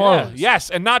stays closed. Yeah, yes,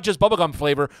 and not just bubblegum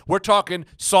flavor. We're talking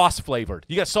sauce flavored.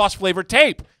 You got sauce flavored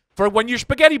tape for when your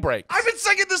spaghetti breaks. I've been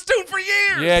singing this tune for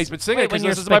years. Yeah, he's been singing Wait, it because when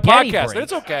your this is my spaghetti podcast. breaks.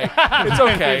 It's okay. It's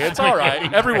okay. It's all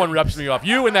right. Everyone reps me off.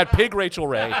 You and that pig Rachel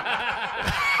Ray.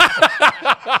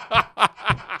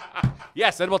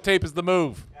 Yes, edible tape is the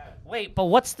move. Wait, but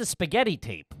what's the spaghetti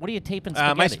tape? What are you taping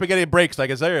spaghetti? My spaghetti breaks. I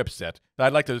guess they're upset.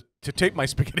 I'd like to tape my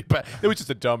spaghetti back. It was just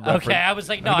a dumb reference. Okay, I was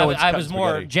like, no, No one's I cut was more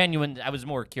spaghetti. genuine. I was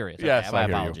more curious. Okay, Yes, my I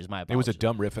hear apologies. you. My apologies. It was a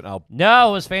dumb riff, and I'll No,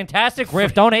 it was fantastic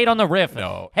riff. Don't hate on the riff.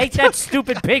 No. Hate that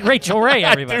stupid pig Rachel Ray,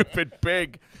 everybody. stupid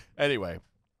pig. Anyway,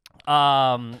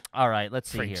 All right, let's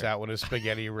see Freaks here. out when his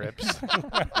spaghetti rips.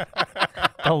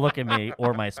 Don't look at me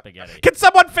or my spaghetti. can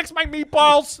someone fix my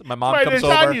meatballs? My mom My comes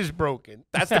over. lasagna's broken.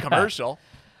 That's the commercial.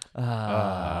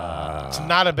 It's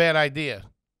not a bad idea.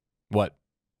 What?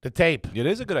 The tape. It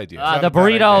is a good idea. not The a bad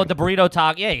burrito, idea. the burrito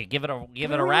talk. Yeah, you give it a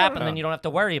wrap, and then you don't have to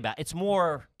worry about it. It's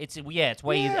more. It's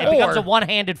way. It becomes a Or-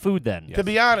 one-handed food then. To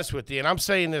be honest with you, and I'm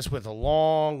saying this with a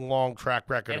long, long track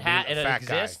record of being a It fat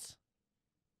exists.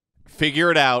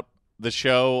 Figure It Out, the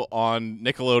show on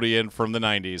Nickelodeon from the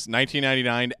 90s,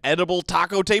 1999 edible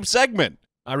taco tape segment.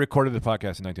 I recorded the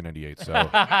podcast in 1998, so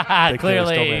they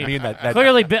Clearly, stole me and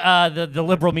that the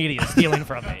liberal media is stealing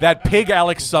from me. that pig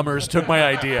Alex Summers took my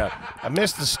idea.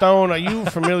 Mr. Stone, are you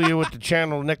familiar with the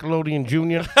channel Nickelodeon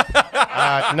Junior?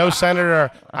 No,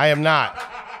 Senator, I am not.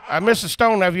 Mr.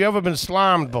 Stone, have you ever been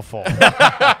slimed before?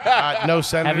 No,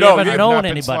 Senator. Have you No, ever you have known not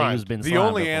been anybody slimed. who's been The slimed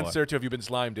only before? answer to have you been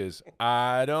slimed is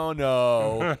I don't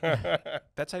know.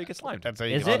 That's how you get slimed. That's how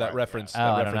you Is get it? That reference. Oh, that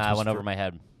I don't reference know. I was went over for- my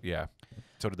head. Yeah.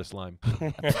 So did the slime.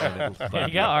 There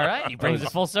you go. All right, he brings it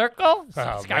full circle. This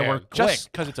guy man. worked quick.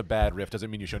 Just because it's a bad riff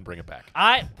doesn't mean you shouldn't bring it back.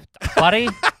 Buddy,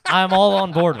 I'm all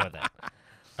on board with it.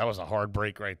 That was a hard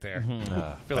break right there. Mm-hmm.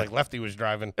 I feel like Lefty was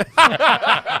driving.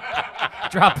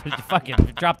 Drop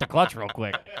the clutch real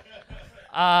quick.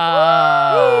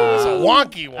 It's a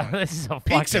wonky one. This is a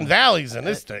Peaks and fucking. valleys in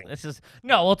this thing. This is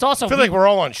no. Well, it's also I feel like we're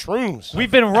all on shrooms.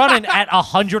 we've been running at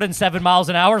 107 miles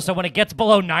an hour, so when it gets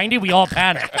below 90, we all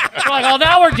panic. We're like, oh,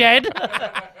 now we're dead.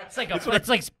 It's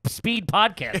like speed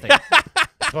podcasting.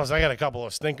 Plus, I got a couple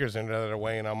of stinkers in there that are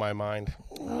weighing on my mind.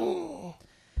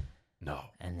 No.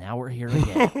 And now we're here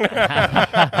again.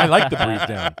 I like the breathe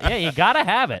down. Yeah, you gotta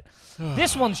have it.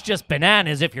 This one's just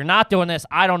bananas. If you're not doing this,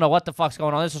 I don't know what the fuck's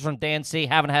going on. This is from Dan C.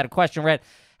 Haven't had a question read.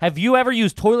 Have you ever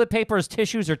used toilet paper as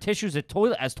tissues or tissues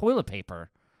as toilet paper?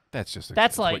 That's just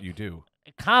That's like what you do.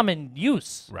 Common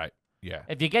use. Right. Yeah.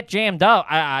 If you get jammed up,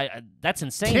 that's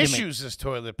insane. Tissues is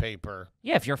toilet paper.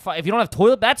 Yeah, if you don't have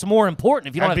toilet, that's more important.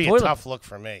 If you don't That'd have be toilet, a tough look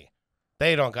for me.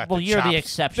 They don't got. Well, the you're chops. the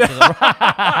exception to the rule.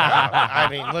 I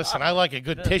mean, listen, I like a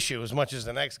good tissue as much as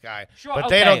the next guy, Sure, but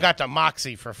okay. they don't got the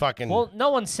moxie for fucking Well, no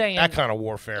one's saying that kind of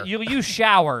warfare. you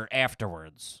shower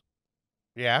afterwards.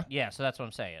 Yeah. Yeah, so that's what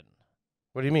I'm saying.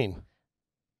 What do you mean?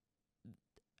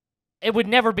 It would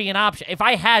never be an option. If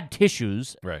I had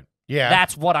tissues, Right. Yeah.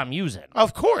 that's what I'm using.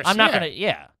 Of course. I'm not yeah. going to,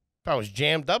 yeah. If I was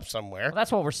jammed up somewhere. Well,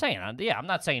 that's what we're saying. Yeah, I'm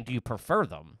not saying do you prefer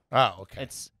them. Oh, okay.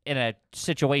 It's in a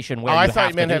situation where I you thought have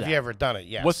you meant to do have that. you ever done it?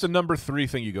 Yes. What's the number 3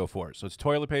 thing you go for? So it's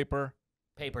toilet paper.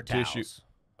 Paper Tissue. towels.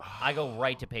 I go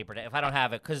right to paper towels if I don't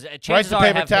have it because right chances to are I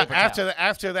paper have towel? paper towels.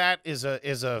 After that is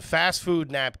a fast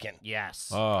food napkin.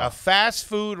 Yes. A fast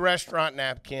food restaurant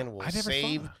napkin will I never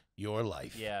save saw that. your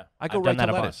life. Yeah. I go I've right done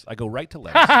to that a lettuce. bunch. I go right to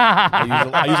lettuce.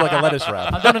 I use like a lettuce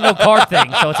wrap. I've done a no carb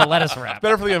thing, so it's a lettuce wrap.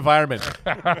 Better for the environment.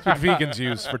 That's what vegans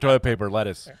use for toilet paper,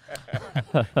 lettuce.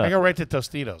 I go right to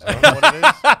Tostitos. I don't know what it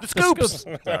is. The scoops.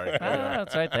 Sorry.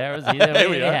 That's right there. It was easy.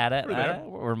 We are. had it. We're there.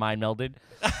 We're mind melded.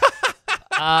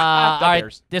 All right.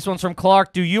 bears. This one's from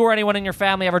Clark. Do you or anyone in your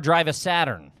family ever drive a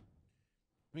Saturn?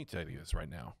 Let me tell you this right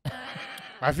now.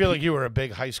 I feel like you were a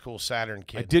big high school Saturn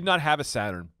kid. I did not have a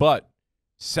Saturn, but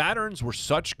Saturns were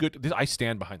such good. I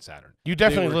stand behind Saturn. You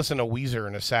definitely listened to Weezer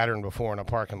in a Saturn before in a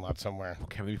parking lot somewhere.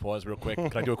 Okay, let me pause real quick.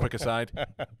 Can I do a quick aside?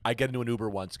 I get into an Uber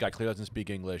once. Guy clearly doesn't speak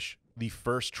English. The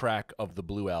first track of the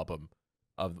Blue album,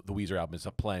 of the Weezer album, is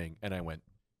up playing, and I went,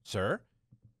 "Sir,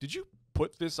 did you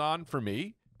put this on for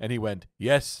me?" And he went,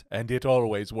 "Yes, and it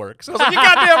always works." I was like, "You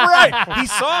goddamn right." He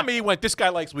saw me, went, "This guy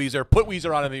likes Weezer." Put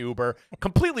Weezer on in the Uber.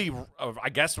 Completely, I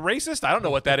guess, racist. I don't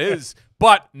know what that is,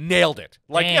 but nailed it.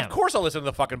 Like, yeah, Damn. of course I'll listen to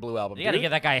the fucking Blue album. You got to dude.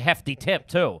 give that guy a hefty tip,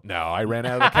 too. No, I ran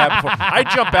out of the cab before. I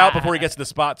jump out before he gets to the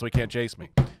spot, so he can't chase me.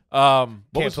 What was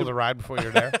Cancel the ride before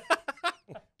you're there.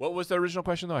 What was the original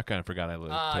question, though? I kind of forgot.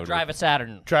 Totally. Drive a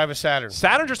Saturn. Drive a Saturn.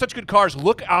 Saturns are such good cars.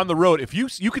 Look on the road. If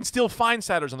you can still find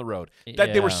Saturns on the road.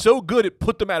 That they were Yeah. so good it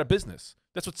put them out of business.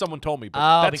 That's what someone told me. But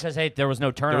Oh, that's, because there was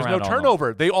no turnaround. there was no on them.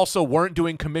 turnover. They also weren't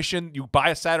doing commission. You buy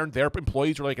a Saturn, their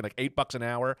employees were making like $8 an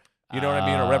hour. You know what I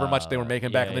mean, or however much they were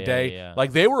making back in the day. Yeah.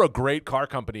 Like they were a great car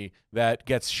company that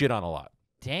gets shit on a lot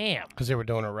Damn. Because they were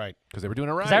doing it right. because they were doing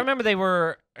it right. Because I remember they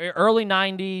were early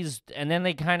 90s, and then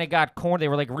they kind of got cornered. They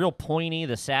were like real pointy,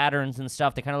 the Saturns and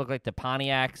stuff. They kind of looked like the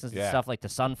Pontiacs and stuff, like the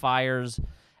Sunfires.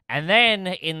 And then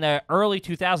in the early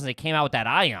 2000s, they came out with that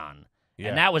Ion. Yeah.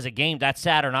 And that was a game. That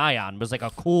Saturn Ion was like a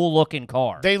cool-looking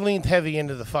car. They leaned heavy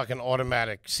into the fucking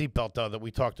automatic seatbelt, though, that we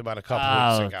talked about a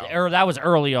couple weeks ago. That was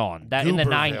early on. That in the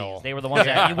Gooberville. 90s. They were the ones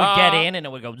that you would get in, and it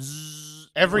would go zzz.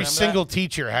 Every Remember single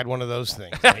teacher had one of those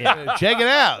things. Check it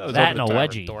out. That and a Over the timer,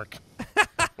 wedgie. Dork.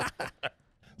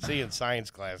 See you in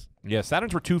science class. Yeah,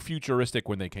 Saturns were too futuristic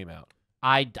when they came out.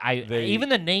 Even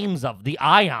the names of the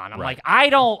Ion, I'm Right.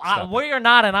 like, we are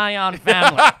not an Ion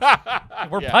family.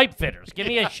 We're pipe fitters. Give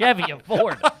me a Chevy, a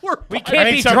Ford. We I can't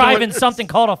need be something driving with- something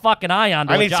called a fucking Ion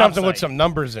to I a need job something with site. some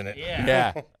numbers in it.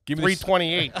 Yeah. Give me this.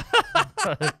 328.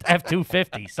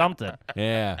 F-250, something.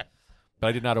 Yeah, but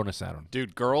I did not own a Saturn.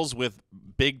 Dude, girls with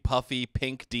big puffy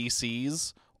pink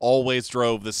DCs always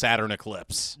drove the Saturn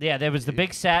Eclipse. Yeah, there was the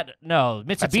big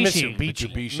Mitsubishi.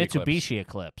 Mitsubishi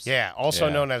Eclipse. Yeah, also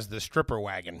Yeah. known as the stripper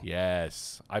wagon.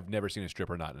 Yes, I've never seen a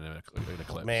stripper not in an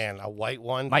Eclipse. Man, a white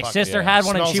one. My fuck sister yeah. had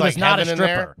one, and Smells she was like not a heaven in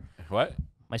there. stripper. What?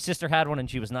 My sister had one, and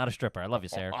she was not a stripper. I love you,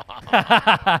 Sarah.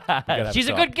 have She's a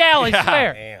some. good gal, I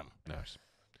swear. Damn. No.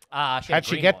 How'd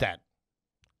she get that?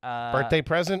 Birthday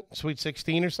present? Sweet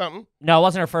 16 or something? No, it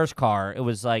wasn't her first car. It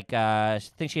was like I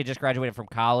think she had just graduated from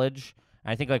college.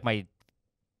 And I think like my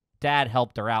dad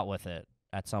helped her out with it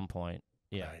at some point.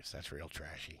 Yeah. Nice. That's real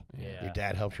trashy. Yeah. Your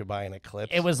dad helped you buy an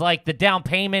Eclipse? It was like the down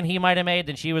payment he might have made,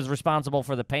 then she was responsible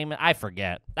for the payment. I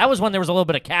forget. That was when there was a little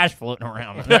bit of cash floating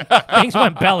around. Things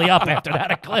went belly up after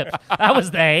that Eclipse. That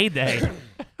was the heyday.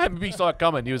 He saw it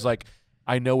coming. He was like,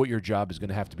 "I know what your job is going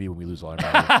to have to be when we lose all our money."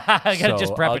 I got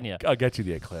just prepping you. I'll get you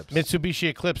the Eclipse. Mitsubishi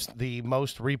Eclipse, the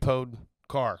most repoed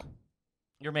car.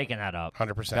 You're making that up.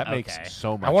 100%. That makes Okay.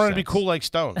 so much I wanted sense. to be cool like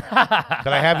Stone. Can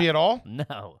I have you at all?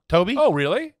 No. Toby? Oh,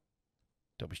 really?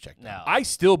 Toby's checked No. out. I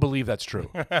still believe that's true.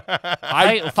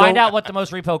 Hey, find out what the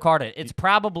most repo card is. It's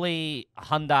probably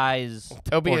Hyundai's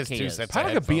Toby or has two Kia's. sets.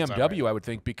 Probably like a headphones BMW, on, I would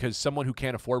think, because someone who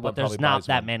can't afford one But there's probably not buys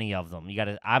that one. many of them. You got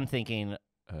to. I'm thinking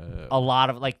A lot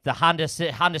of like the Honda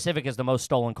Civic is the most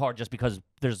stolen car just because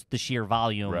there's the sheer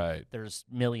volume. Right. There's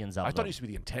millions of them. I thought it used to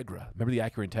be the Integra. Remember the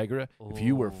Acura Integra? Ooh. If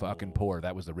you were fucking poor,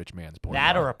 that was the rich man's Porsche.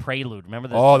 That or a Prelude. Remember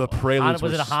this? Oh, the Preludes.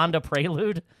 Was it a Honda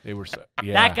Prelude? They were.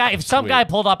 Yeah. That guy. If some guy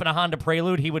pulled up in a Honda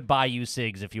Prelude, he would buy you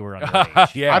cigs if you were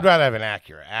underage. Yeah. I'd rather have an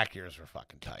Acura. Acuras were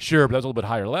fucking tight. Sure, but that was a little bit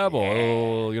higher level.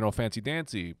 Oh, fancy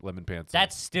dancy lemon pants.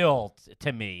 That's still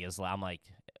to me is I'm like.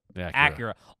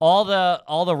 Acura. All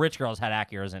the rich girls had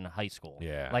Acuras in high school.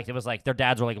 Yeah. Like it was like their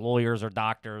dads were like lawyers or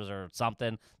doctors or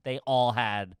something. They all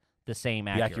had the same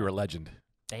Acura. The Acura legend.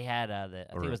 They had I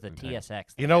think it was the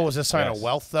TSX. You know what was a sign of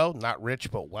wealth though? Not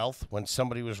rich, but wealth. When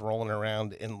somebody was rolling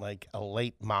around in like a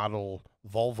late model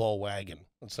Volvo wagon.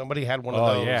 When somebody had one of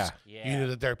those, you knew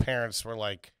that their parents were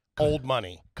like old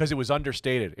money. Because it was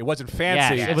understated. It wasn't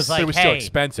fancy. Yes. It was like, it was hey, still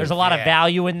expensive. There's a lot of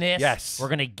value in this. Yes. We're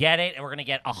gonna get it, and we're gonna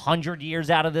get 100 years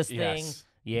out of this thing.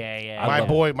 Yeah.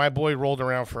 My boy rolled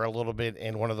around for a little bit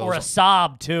in one of those. Or a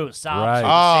Saab too. Saab. Right.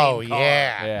 Oh the same car.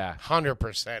 yeah, 100%.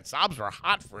 Saabs were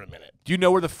hot for a minute. Do you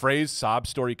know where the phrase Saab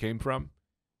story came from?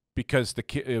 Because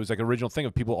it was like an original thing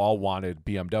of people all wanted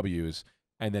BMWs,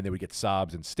 and then they would get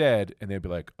Saabs instead, and they'd be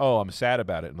like, "Oh, I'm sad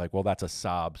about it." And like, well, that's a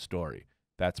Saab story.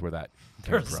 That's where that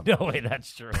came There's from. no way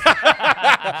that's true.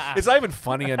 It's not even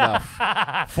funny enough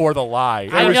for the lie.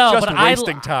 It was know, just but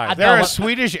wasting time. They're a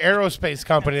Swedish aerospace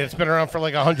company that's been around for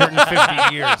like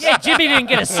 150 years. Yeah, Jimmy didn't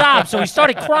get a Saab, so he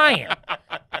started crying.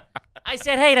 I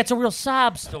said, hey, that's a real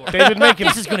Saab story. They've been making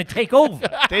this is going to take over.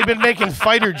 They've been making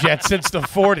fighter jets since the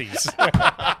 40s.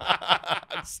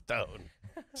 Stone.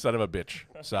 Son of a bitch.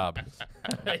 Saab.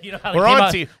 You know how We're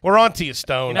on to you,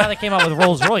 Stone. You know how they came out with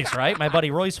Rolls Royce, right? My buddy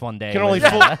Royce one day. He was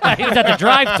at the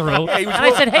drive-thru, and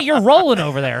I said, hey, you're rolling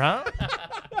over there, huh?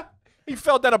 He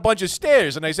fell down a bunch of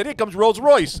stairs, and I said, here comes Rolls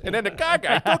Royce. And then the car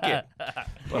guy took it.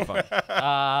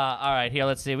 All right, here,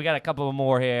 let's see. We got a couple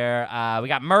more here. We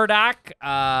got Murdoch.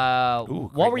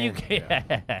 What were you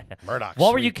Murdoch.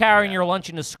 What were you carrying your lunch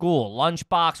into school?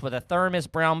 Lunchbox with a thermos,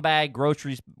 brown bag,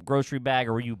 grocery bag,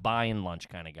 or were you buying lunch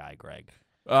kind of guy, Greg?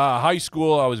 High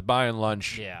school, I was buying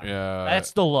lunch. Yeah.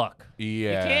 That's the look.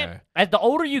 Yeah. As the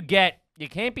older you get, you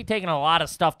can't be taking a lot of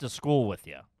stuff to school with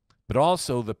you. But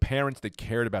also, the parents that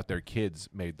cared about their kids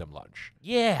made them lunch.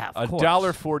 Yeah, of course.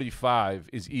 $1.45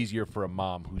 is easier for a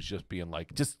mom who's just being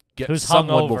like, just get who's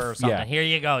someone hungover or something. Yeah. Here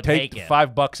you go, take it.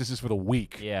 $5. This is for the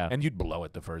week. Yeah, and you'd blow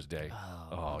it the first day.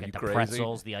 Oh, you get the crazy?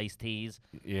 pretzels, the iced teas.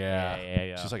 Yeah.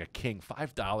 It's just like a king.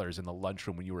 $5 in the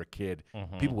lunchroom when you were a kid.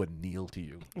 People would kneel to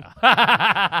you.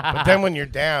 But then when you're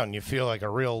down, you feel like a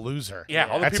real loser.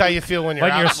 Yeah, that's how you feel when you're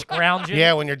when out. you're scrounging.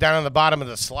 Yeah, when you're down on the bottom of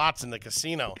the slots in the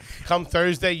casino. Come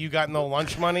Thursday, you got no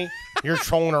lunch money. You're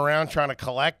trolling around trying to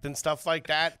collect and stuff like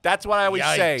that. That's what I always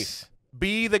say.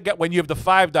 Be the guy when you have the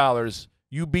 $5.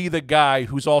 You be the guy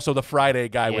who's also the Friday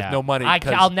guy with no money.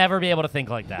 I'll never be able to think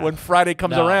like that. When Friday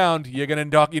comes around, you're gonna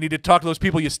you need to talk to those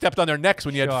people you stepped on their necks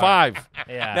when you had $5.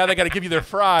 Yeah. Now they got to give you their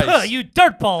fries. You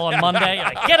dirtball on Monday. You're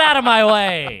like, get out of my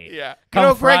way. Yeah. You know,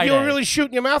 Greg, Friday. you were really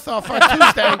shooting your mouth off on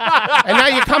Tuesday, and now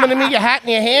you're coming to me, your hat in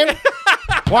your hand,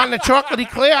 wanting a chocolatey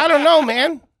clear. I don't know,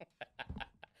 man.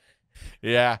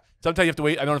 Yeah. Sometimes you have to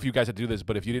wait. I don't know if you guys had to do this,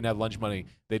 but if you didn't have lunch money,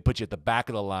 they'd put you at the back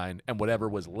of the line, and whatever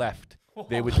was left,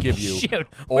 they would give you. Shit.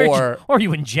 Or are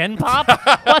you in Gen Pop?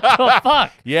 What the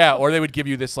fuck? Yeah, or they would give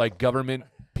you this like government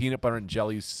peanut butter and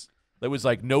jellies. It was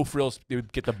like no frills. They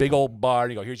would get the big old bar,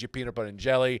 and you go, here's your peanut butter and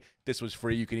jelly. This was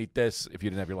free. You can eat this if you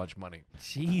didn't have your lunch money.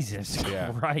 Jesus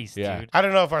Christ, dude. I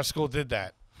don't know if our school did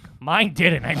that. Mine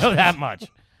didn't. I know that much.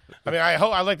 I mean,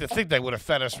 I like to think they would have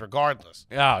fed us regardless.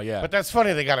 Oh, yeah. But that's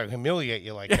funny. They got to humiliate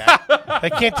you like that. They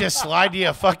can't just slide you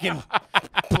a fucking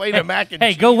plate of mac and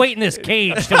cheese. Hey, go wait in this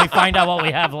cage till we find out what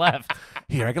we have left.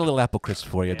 Here, I got a little apple crisp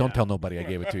for you. Don't tell nobody I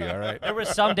gave it to you, all right? There were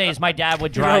some days my dad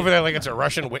would You're drive. over there like it's a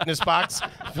Russian witness box.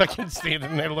 Fucking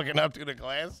standing there looking up through the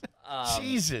glass.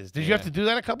 Jesus. Did you have to do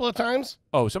that a couple of times?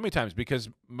 Oh, so many times because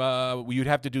you'd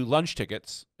have to do lunch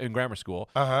tickets in grammar school,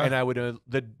 and I would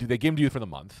they gave them to you for the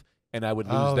month. And I would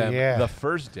lose them the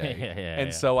first day.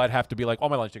 So I'd have to be like, all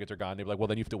my lunch tickets are gone. They'd be like, well,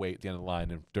 then you have to wait at the end of the line.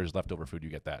 And if there's leftover food, you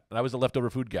get that. And I was the leftover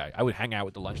food guy. I would hang out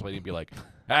with the lunch lady and be like,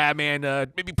 man,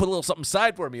 maybe put a little something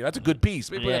aside for me. That's a good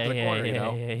piece. Maybe put that in the corner, you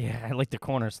know? Yeah. I like the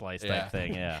corner slice type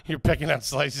thing, yeah. You're picking out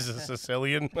slices of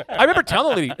Sicilian. I remember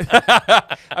telling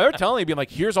the lady, being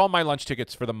like, here's all my lunch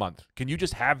tickets for the month. Can you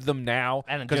just have them now?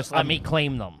 And just let me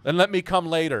claim them. And let me come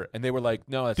later. And they were like,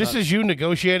 no, that's This is you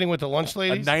negotiating with the lunch a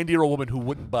ladies? 90-year-old woman who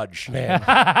wouldn't budge.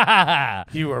 Man.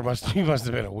 You must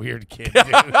have been a weird kid, dude.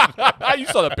 You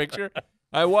saw the picture.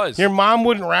 I was. Your mom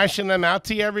wouldn't ration them out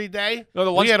to you every day?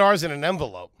 No, we had ours in an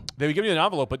envelope. They would give me an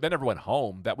envelope, but that never went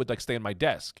home. That would like stay in my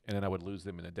desk, and then I would lose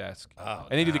them in the desk. Oh,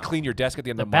 and they need to clean your desk at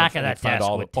the end The of the back month. of that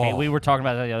desk we were talking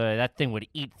about that the other day. That thing would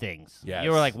eat things. Yes.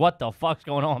 You were like, what the fuck's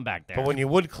going on back there? But when you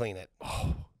would clean it.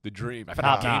 The dream. I found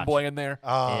Top a Game notch. Boy in there.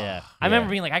 Yeah. I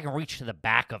remember being like, I can reach to the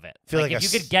back of it. Feel Like, like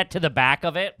if you could get to the back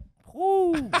of it,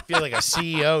 whoo. I feel like a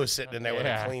CEO sitting in there with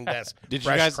a clean desk.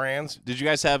 Fresh crayons. Did you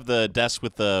guys have the desk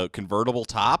with the convertible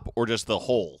top or just the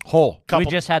hole? Hole. We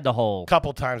just had the hole.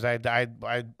 Couple times I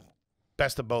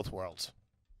best of both worlds.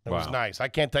 It was Wow. nice. I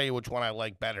can't tell you which one I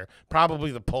like better. Probably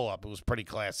the pull-up. It was pretty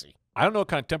classy. I don't know what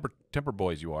kind of temper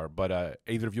boys you are, but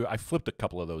either of you, I flipped a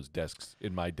couple of those desks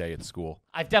in my day at school.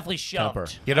 I've definitely shoved.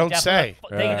 Temper. You don't say.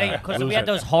 Because we had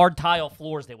those hard tile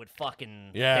floors, they would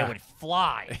fucking, they would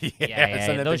fly. Yeah,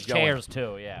 send that those thing going. chairs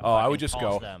too. Yeah. Oh, I fucking would just toss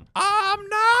go, them. I'm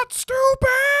not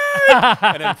stupid,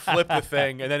 and then flip the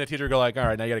thing, and then the teacher would go like, all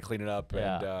right, now you got to clean it up,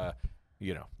 and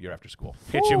you're after school.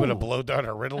 Hit you with a blow dart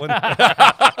or Ritalin.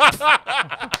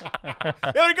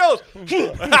 There it goes.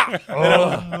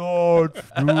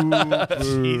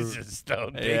 Jesus,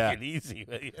 don't take it easy.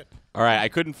 All right, I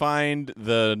couldn't find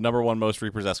the #1 most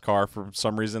repossessed car for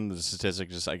some reason. The statistic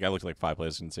I looked like 5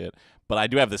 places, didn't see it. But I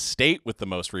do have the state with the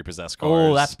most repossessed cars.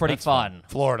 Oh, that's pretty fun.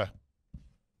 Florida.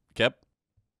 Kip?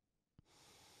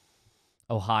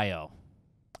 Ohio.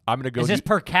 I'm gonna go. Is this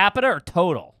per capita or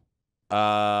total?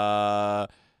 The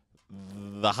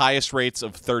highest rates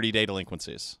of 30-day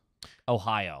delinquencies.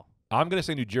 Ohio. I'm gonna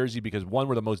say New Jersey because one,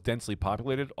 we're the most densely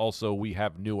populated. Also, we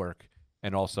have Newark,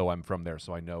 and also I'm from there,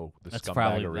 so I know the That's scumbaggery.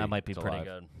 probably that might be is pretty alive.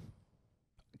 good.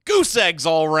 Goose eggs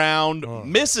all around.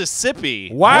 Mississippi.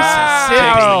 Wow.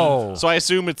 Mississippi. So I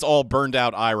assume it's all burned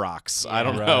out IROCs. I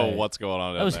don't know what's going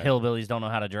on Those down there. hillbillies don't know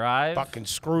how to drive. Fucking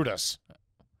screwed us.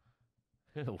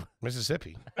 Ew.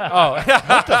 Mississippi. Oh,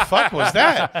 What the fuck was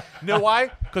that? you know why?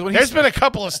 Because when There's been a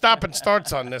couple of stop and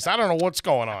starts on this. I don't know what's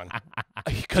going on.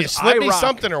 You slip me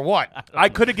something or what? I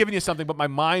could have given you something, but my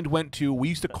mind went to we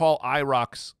used to call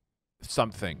IROCs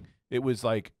something. It was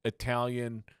like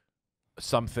Italian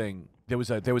something. There was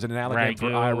an anagram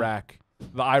for Iraq.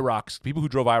 The IROCs, people who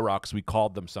drove IROCs, we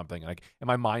called them something. Like, and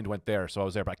my mind went there, so I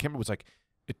was there. But I can't remember. It was like,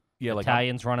 like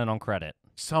Italians running on credit.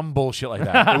 some bullshit like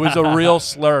that. It was a real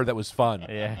slur that was fun.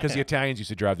 Yeah. Because the Italians used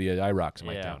to drive the IROCs in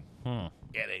my town. Hmm.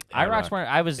 Yeah, they did. IROCs weren't.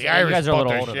 I was. The You Irish guys are a bought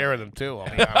little their older. share of them too.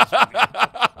 I'll be honest with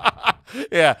you.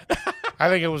 Yeah. I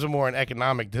think it was more an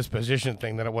economic disposition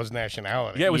thing than it was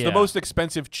nationality. Yeah, it was the Yeah. most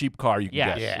expensive cheap car you could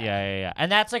Yes, get. yeah.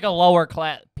 And that's like a lower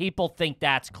class. People think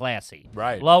that's classy.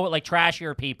 Right. Lower, like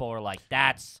trashier people are like,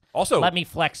 that's. Also, Let me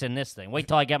flex in this thing. Wait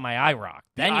till I get my IROC.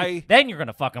 The Then you're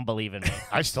gonna fucking believe in me.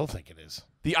 I still think it is.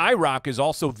 the IROC is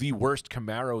also the worst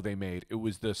Camaro they made. It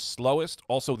was the slowest,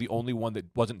 also the only one that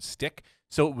wasn't stick.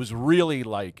 So it was really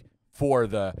like for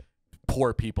the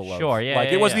poor people. Sure, yeah, Like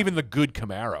yeah, it wasn't yeah. even the good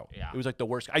Camaro. Yeah. It was like the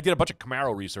worst. I did a bunch of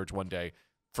Camaro research one day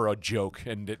for a joke,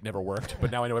 and it never worked.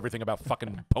 But now I know everything about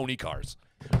fucking pony cars.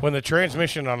 When the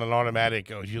transmission on an automatic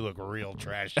goes, you look real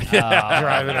trashy.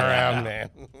 Driving around, man.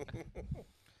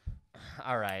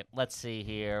 All right, let's see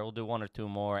here. We'll do one or two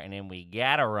more, and then we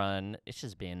gotta run. It's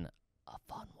just been a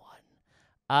fun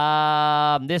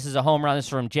one. This is a home run. This is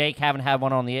from Jake. Haven't had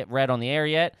one read on the air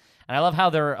yet. And I love how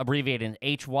they're abbreviated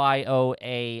HYOAIYF.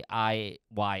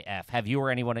 Have you or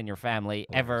anyone in your family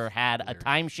ever had a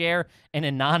timeshare in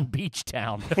a non-beach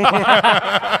town?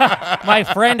 My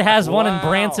friend has one in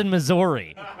Branson,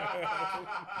 Missouri.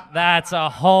 That's a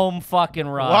home fucking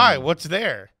run. Why? What's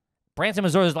there? Branson,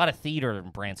 Missouri. There's a lot of theater in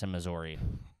Branson, Missouri.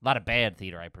 A lot of bad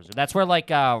theater, I presume. That's where like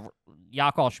Yakov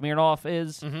Smirnoff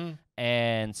is,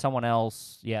 and someone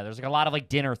else. Yeah, there's like a lot of like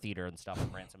dinner theater and stuff in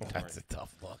Branson, Missouri. That's a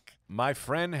tough look. My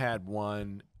friend had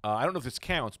one. I don't know if this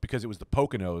counts because it was the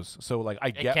Poconos. So like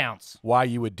I get counts. why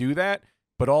you would do that,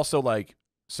 but also like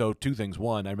so two things.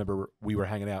 One, I remember we were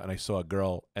hanging out and I saw a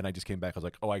girl and I just came back. I was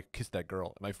like, oh, I kissed that girl.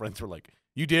 And my friends were like,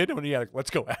 you did? And yeah, like, let's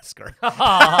go ask her.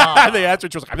 And they asked her.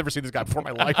 She was like, I've never seen this guy before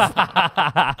in my life.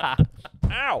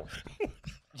 Ow.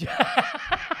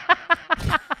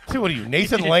 See, what are you,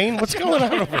 Nathan Lane? What's going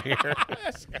on over here?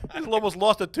 I almost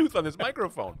lost a tooth on this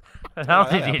microphone. I don't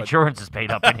think the insurance is paid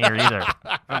up in here either. If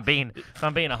I'm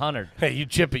being 100. Hey, you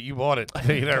chip it, you bought it. I'll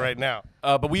tell you that right now.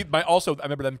 But also, I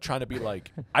remember them trying to be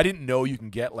like, I didn't know you can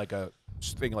get like a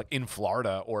thing like in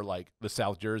Florida or like the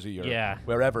South Jersey or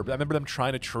wherever. But I remember them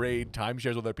trying to trade timeshares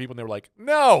with other people, and they were like,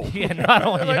 no. Yeah, no, I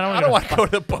don't, I don't want to go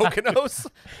to the Poconos.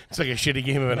 It's like a shitty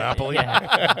game of Monopoly.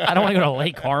 I don't want to go to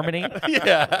Lake Harmony.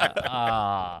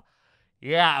 Yeah.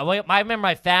 I remember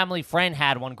my family friend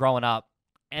had one growing up,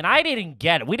 and I didn't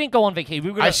get it. We didn't go on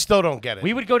vacation. I still don't get it.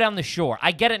 We would go down the shore.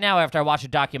 I get it now after I watched a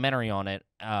documentary on it.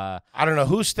 I don't know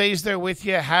who stays there with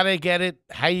you, how they get it,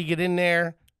 how you get in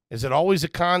there. Is it always a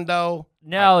condo?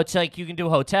 No, it's like you can do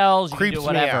hotels, you can Creeps do me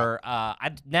whatever.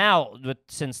 Now,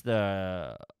 since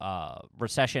the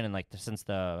recession and since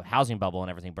the housing bubble and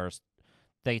everything burst,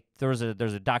 there's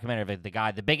a documentary of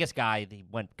the biggest guy, he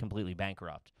went completely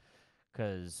bankrupt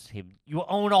because you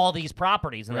own all these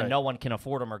properties and then no one can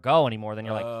afford them or go anymore. Then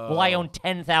you're like, well, I own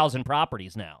 10,000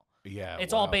 properties now. Yeah,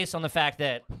 it's all based on the fact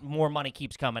that more money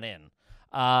keeps coming in.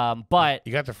 But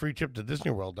you got the free trip to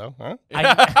Disney World, though, huh?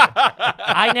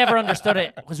 I never understood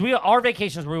it because our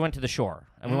vacations we went to the shore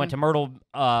and we went to Myrtle,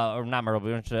 or not Myrtle.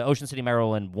 We went to Ocean City,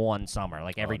 Maryland one summer.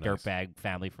 Like every dirtbag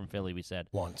family from Philly, we said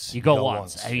once. You go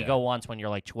once. You go once when you're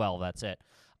like 12. That's it.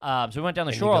 So we went down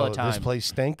the shore all the time. This place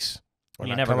stinks. We're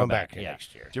you not never coming go back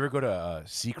next year. Did you ever go to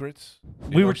Secrets?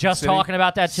 We were just talking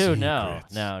about that too.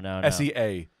 Secrets. No.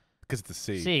 SEA because it's a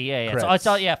C. C, yeah.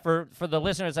 So for the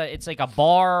listeners, it's like a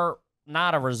bar.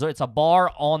 Not a resort. It's a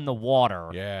bar on the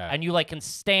water. Yeah. And you can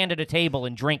stand at a table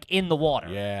and drink in the water.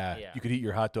 Yeah. You could eat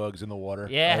your hot dogs in the water.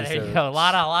 Yeah, there you go. A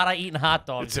lot of eating hot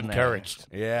dogs. It's encouraged.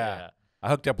 Yeah. I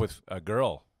hooked up with a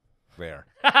girl there.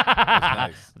 It was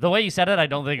nice. The way you said it, I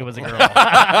don't think it was a girl.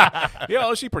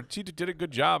 Yeah, she did a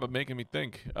good job of making me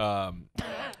think.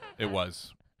 It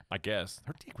was, I guess.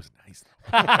 Her dick was nice.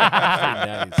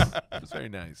 It was very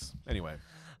nice. Anyway.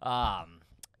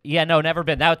 Yeah, no, never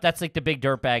been. That's like the big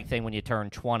dirtbag thing when you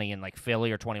turn 20 in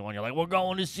Philly or 21. You're like, we're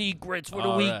going to Secrets for the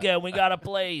weekend. We got a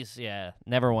place. Yeah,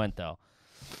 never went though.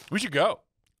 We should go.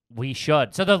 We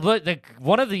should. So the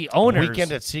one of the owners,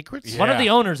 Weekend at Secrets. One of the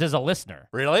owners is a listener.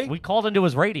 Really? We called into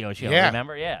his radio show. Yeah.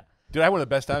 Remember? Yeah. Dude, I had one of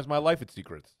the best times of my life at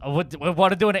Secrets. We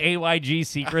want to do an AYG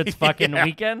Secrets fucking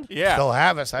weekend? Yeah. Still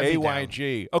have us.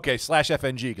 AYG. Okay,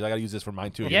 /FNG, because I got to use this for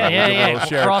mine, too.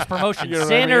 Yeah. Cross promotion. You know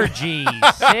what I mean? Synergy.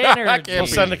 Synergy. We'll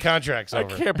send the contracts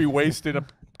over. I can't be wasting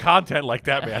content like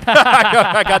that, man.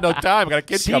 I got no time. I got a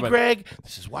kid coming. Greg,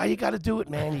 this is why you got to do it,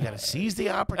 man. You got to seize the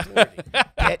opportunity.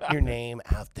 Get your name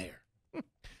out there.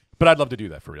 But I'd love to do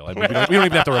that for real. I mean, we don't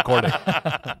even have to record it.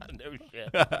 No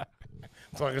shit.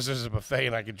 As long as there's a buffet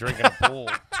and I can drink in a pool.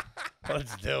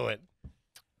 Let's do it.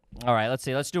 All right, let's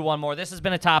see. Let's do one more. This has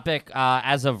been a topic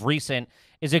as of recent.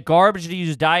 Is it garbage to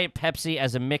use Diet Pepsi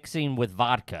as a mixing with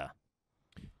vodka?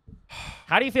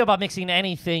 How do you feel about mixing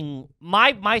anything?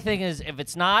 My thing is, if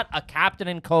it's not a Captain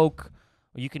and Coke,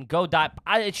 you can go Diet.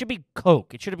 It should be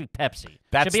Coke. It shouldn't be Pepsi.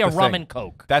 It should be a rum and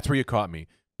Coke. That's where you caught me.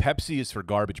 Pepsi is for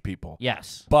garbage people.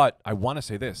 Yes. But I want to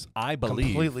say this. I believe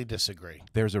completely disagree.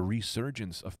 There's a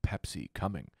resurgence of Pepsi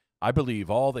coming. I believe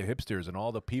all the hipsters and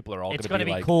all the people are all going to be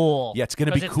like, cool. Yeah, it's going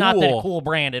to be cool. It's not that cool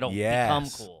brand. It'll become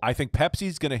cool. I think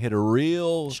Pepsi's going to hit a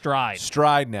real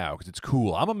stride now because it's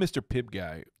cool. I'm a Mr. Pibb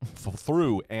guy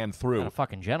through and through. Not a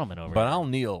fucking gentleman over but here.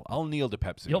 I'll kneel to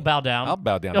Pepsi. You'll bow down. I'll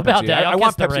bow down. You'll to bow Pepsi. down. I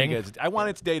want Pepsi. Ring. I want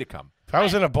its day to come. If I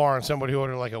was in a bar and somebody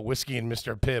ordered like a whiskey and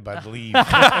Mr. Pibb, I'd leave.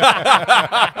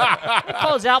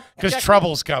 Close out. Because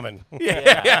trouble's coming.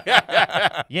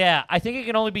 Yeah, I think it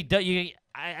can only be.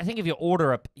 I think if you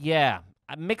order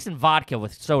mixing vodka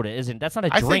with soda that's not a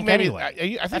drink anyway. I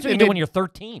think that's what you do when you're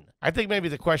 13. I think maybe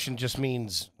the question just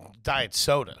means diet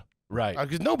soda. Right.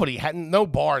 Because no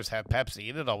bars have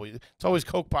Pepsi. It's always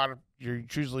Coke powder. You're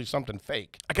usually something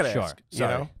fake. I gotta ask.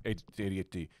 Sorry,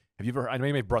 ADHD. Have you ever? I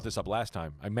may have brought this up last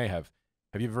time. I may have.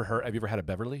 Have you ever had a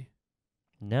Beverly?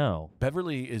 No.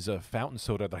 Beverly is a fountain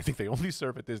soda that I think they only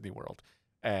serve at Disney World.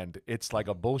 And it's like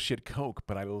a bullshit Coke,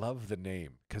 but I love the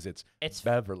name because it's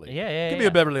Beverly. Yeah. Give me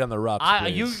a Beverly on the rocks,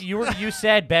 please. You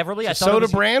said Beverly. It's a soda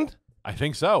brand? I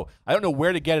think so. I don't know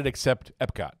where to get it except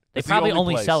Epcot. They probably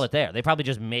only sell it there. They probably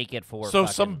just make it for. So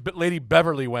some lady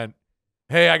Beverly went,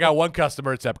 "Hey, I got one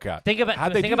customer. It's Epcot." Think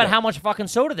about how much fucking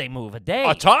soda they move a day.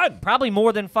 A ton. Probably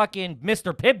more than fucking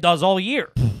Mr. Pibb does all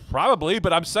year. Probably,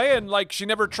 but I'm saying she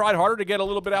never tried harder to get a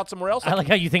little bit out somewhere else. I like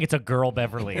how you think it's a girl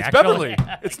Beverly. It's Beverly.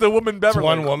 It's the woman Beverly. It's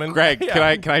one woman. Greg,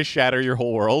 can I shatter your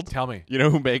whole world? Tell me. You know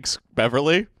who makes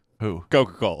Beverly? Who?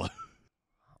 Coca-Cola.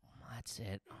 That's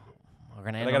it.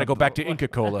 I got to go back to Inca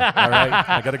Cola. All right,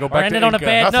 I got to go back to on Inca. a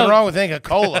bad Nothing wrong with Inca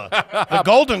Cola. The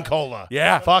Golden Cola.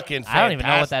 Yeah. Fucking fantastic. I don't even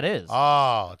know what that is.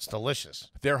 Oh, it's delicious.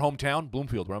 Their hometown,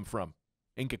 Bloomfield, where I'm from.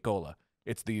 Inca Cola.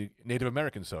 It's the Native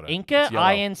American soda. Inca,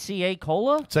 INCA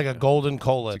Cola? It's like a Golden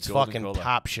Cola. It's Golden fucking Cola.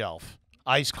 Top shelf.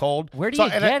 Ice cold. Where do you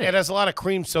get it? It has a lot of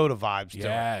cream soda vibes, too.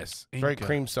 Yes. Very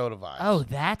cream soda vibes. Oh,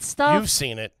 that stuff? You've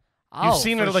seen it. You've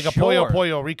seen it at like a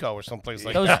Pollo Rico or someplace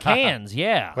like those that. cans,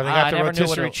 yeah. Where they got the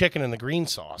rotisserie chicken and the green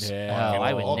sauce. Yeah. Oh,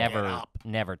 I would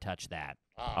never touch that.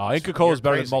 Inca Cola is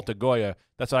better than Maltagoya.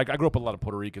 That's I grew up with a lot of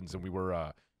Puerto Ricans, and we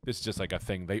were. This is just like a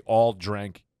thing. They all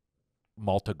drank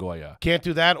Maltagoya. Can't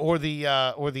do that, or the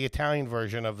Italian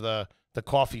version of the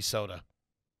coffee soda.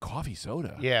 Coffee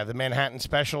soda. Yeah, the Manhattan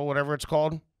Special, whatever it's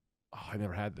called. Oh, I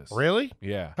never had this. Really?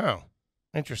 Yeah. Oh,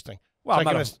 interesting. Well,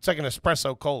 it's like an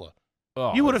espresso cola.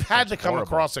 Oh, You would have had to come horrible.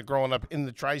 across it growing up in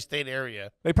the tri-state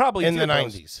area. They probably in did, the but I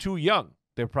was 90s. Too young.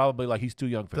 They're probably like, he's too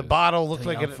young for The this. bottle looked Too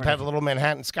like young it for had a it. little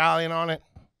Manhattan scallion on it.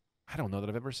 I don't know that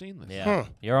I've ever seen this. Yeah.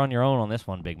 You're on your own on this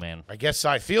one, big man. I guess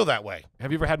I feel that way.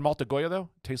 Have you ever had Maltagoya, though?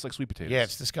 Tastes like sweet potatoes. Yeah,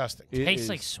 it's disgusting. It Tastes is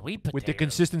like sweet potato. with the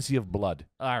consistency of blood.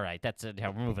 All right, that's it. Yeah,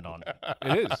 we're moving on.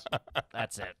 It is.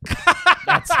 That's it.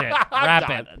 That's it. Wrap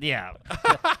it. Yeah.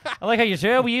 I like how you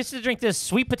say, we used to drink this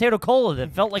sweet potato cola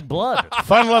that felt like blood.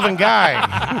 Fun-loving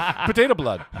guy. Potato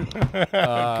blood.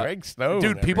 Greg Stone.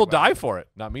 Dude, people everybody. die for it.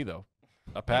 Not me, though.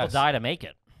 A People pass. die to make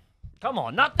it. Come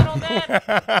on, nothing on that.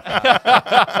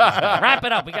 Wrap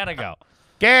it up. We got to go.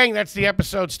 Gang, that's the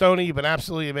episode, Stoney. You've been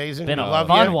absolutely amazing. Been We a love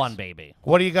fun you. one, baby.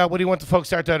 What do you got? What do you want the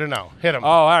folks out there to know? Hit them. Oh,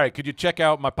 all right. Could you check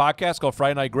out my podcast called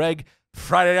Friday Night Greg,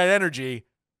 Friday Night Energy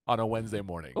on a Wednesday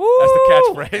morning? Ooh, That's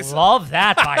the catchphrase. Love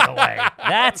that, by the way.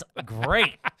 That's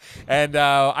great. And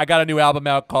I got a new album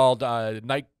out called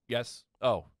Night. Yes.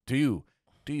 Oh, do you,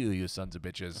 you sons of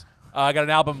bitches? I got an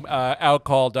album out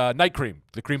called Night Cream,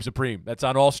 The Cream Supreme. That's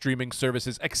on all streaming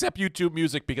services except YouTube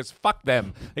Music because fuck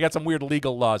them. They got some weird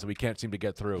legal laws that we can't seem to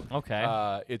get through.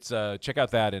 Okay. It's check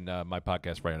out that in my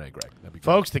podcast Friday Night Greg. That'd be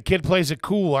Folks, the kid plays it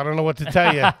cool. I don't know what to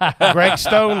tell you. Greg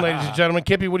Stone, ladies and gentlemen.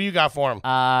 Kippy, what do you got for him?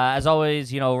 As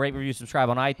always, rate, review, subscribe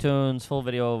on iTunes. Full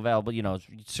video available.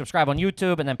 Subscribe on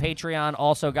YouTube and then Patreon.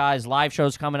 Also, guys, live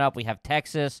shows coming up. We have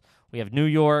Texas. We have New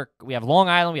York. We have Long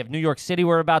Island. We have New York City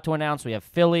we're about to announce. We have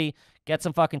Philly. Get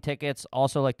some fucking tickets.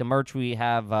 Also, like the merch, we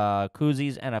have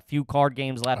koozies and a few card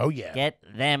games left. Oh, yeah. Get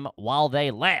them while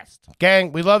they last.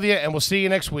 Gang, we love you, and we'll see you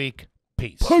next week.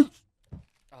 Peace. Oh,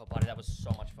 buddy, that was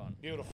so much fun. Beautiful.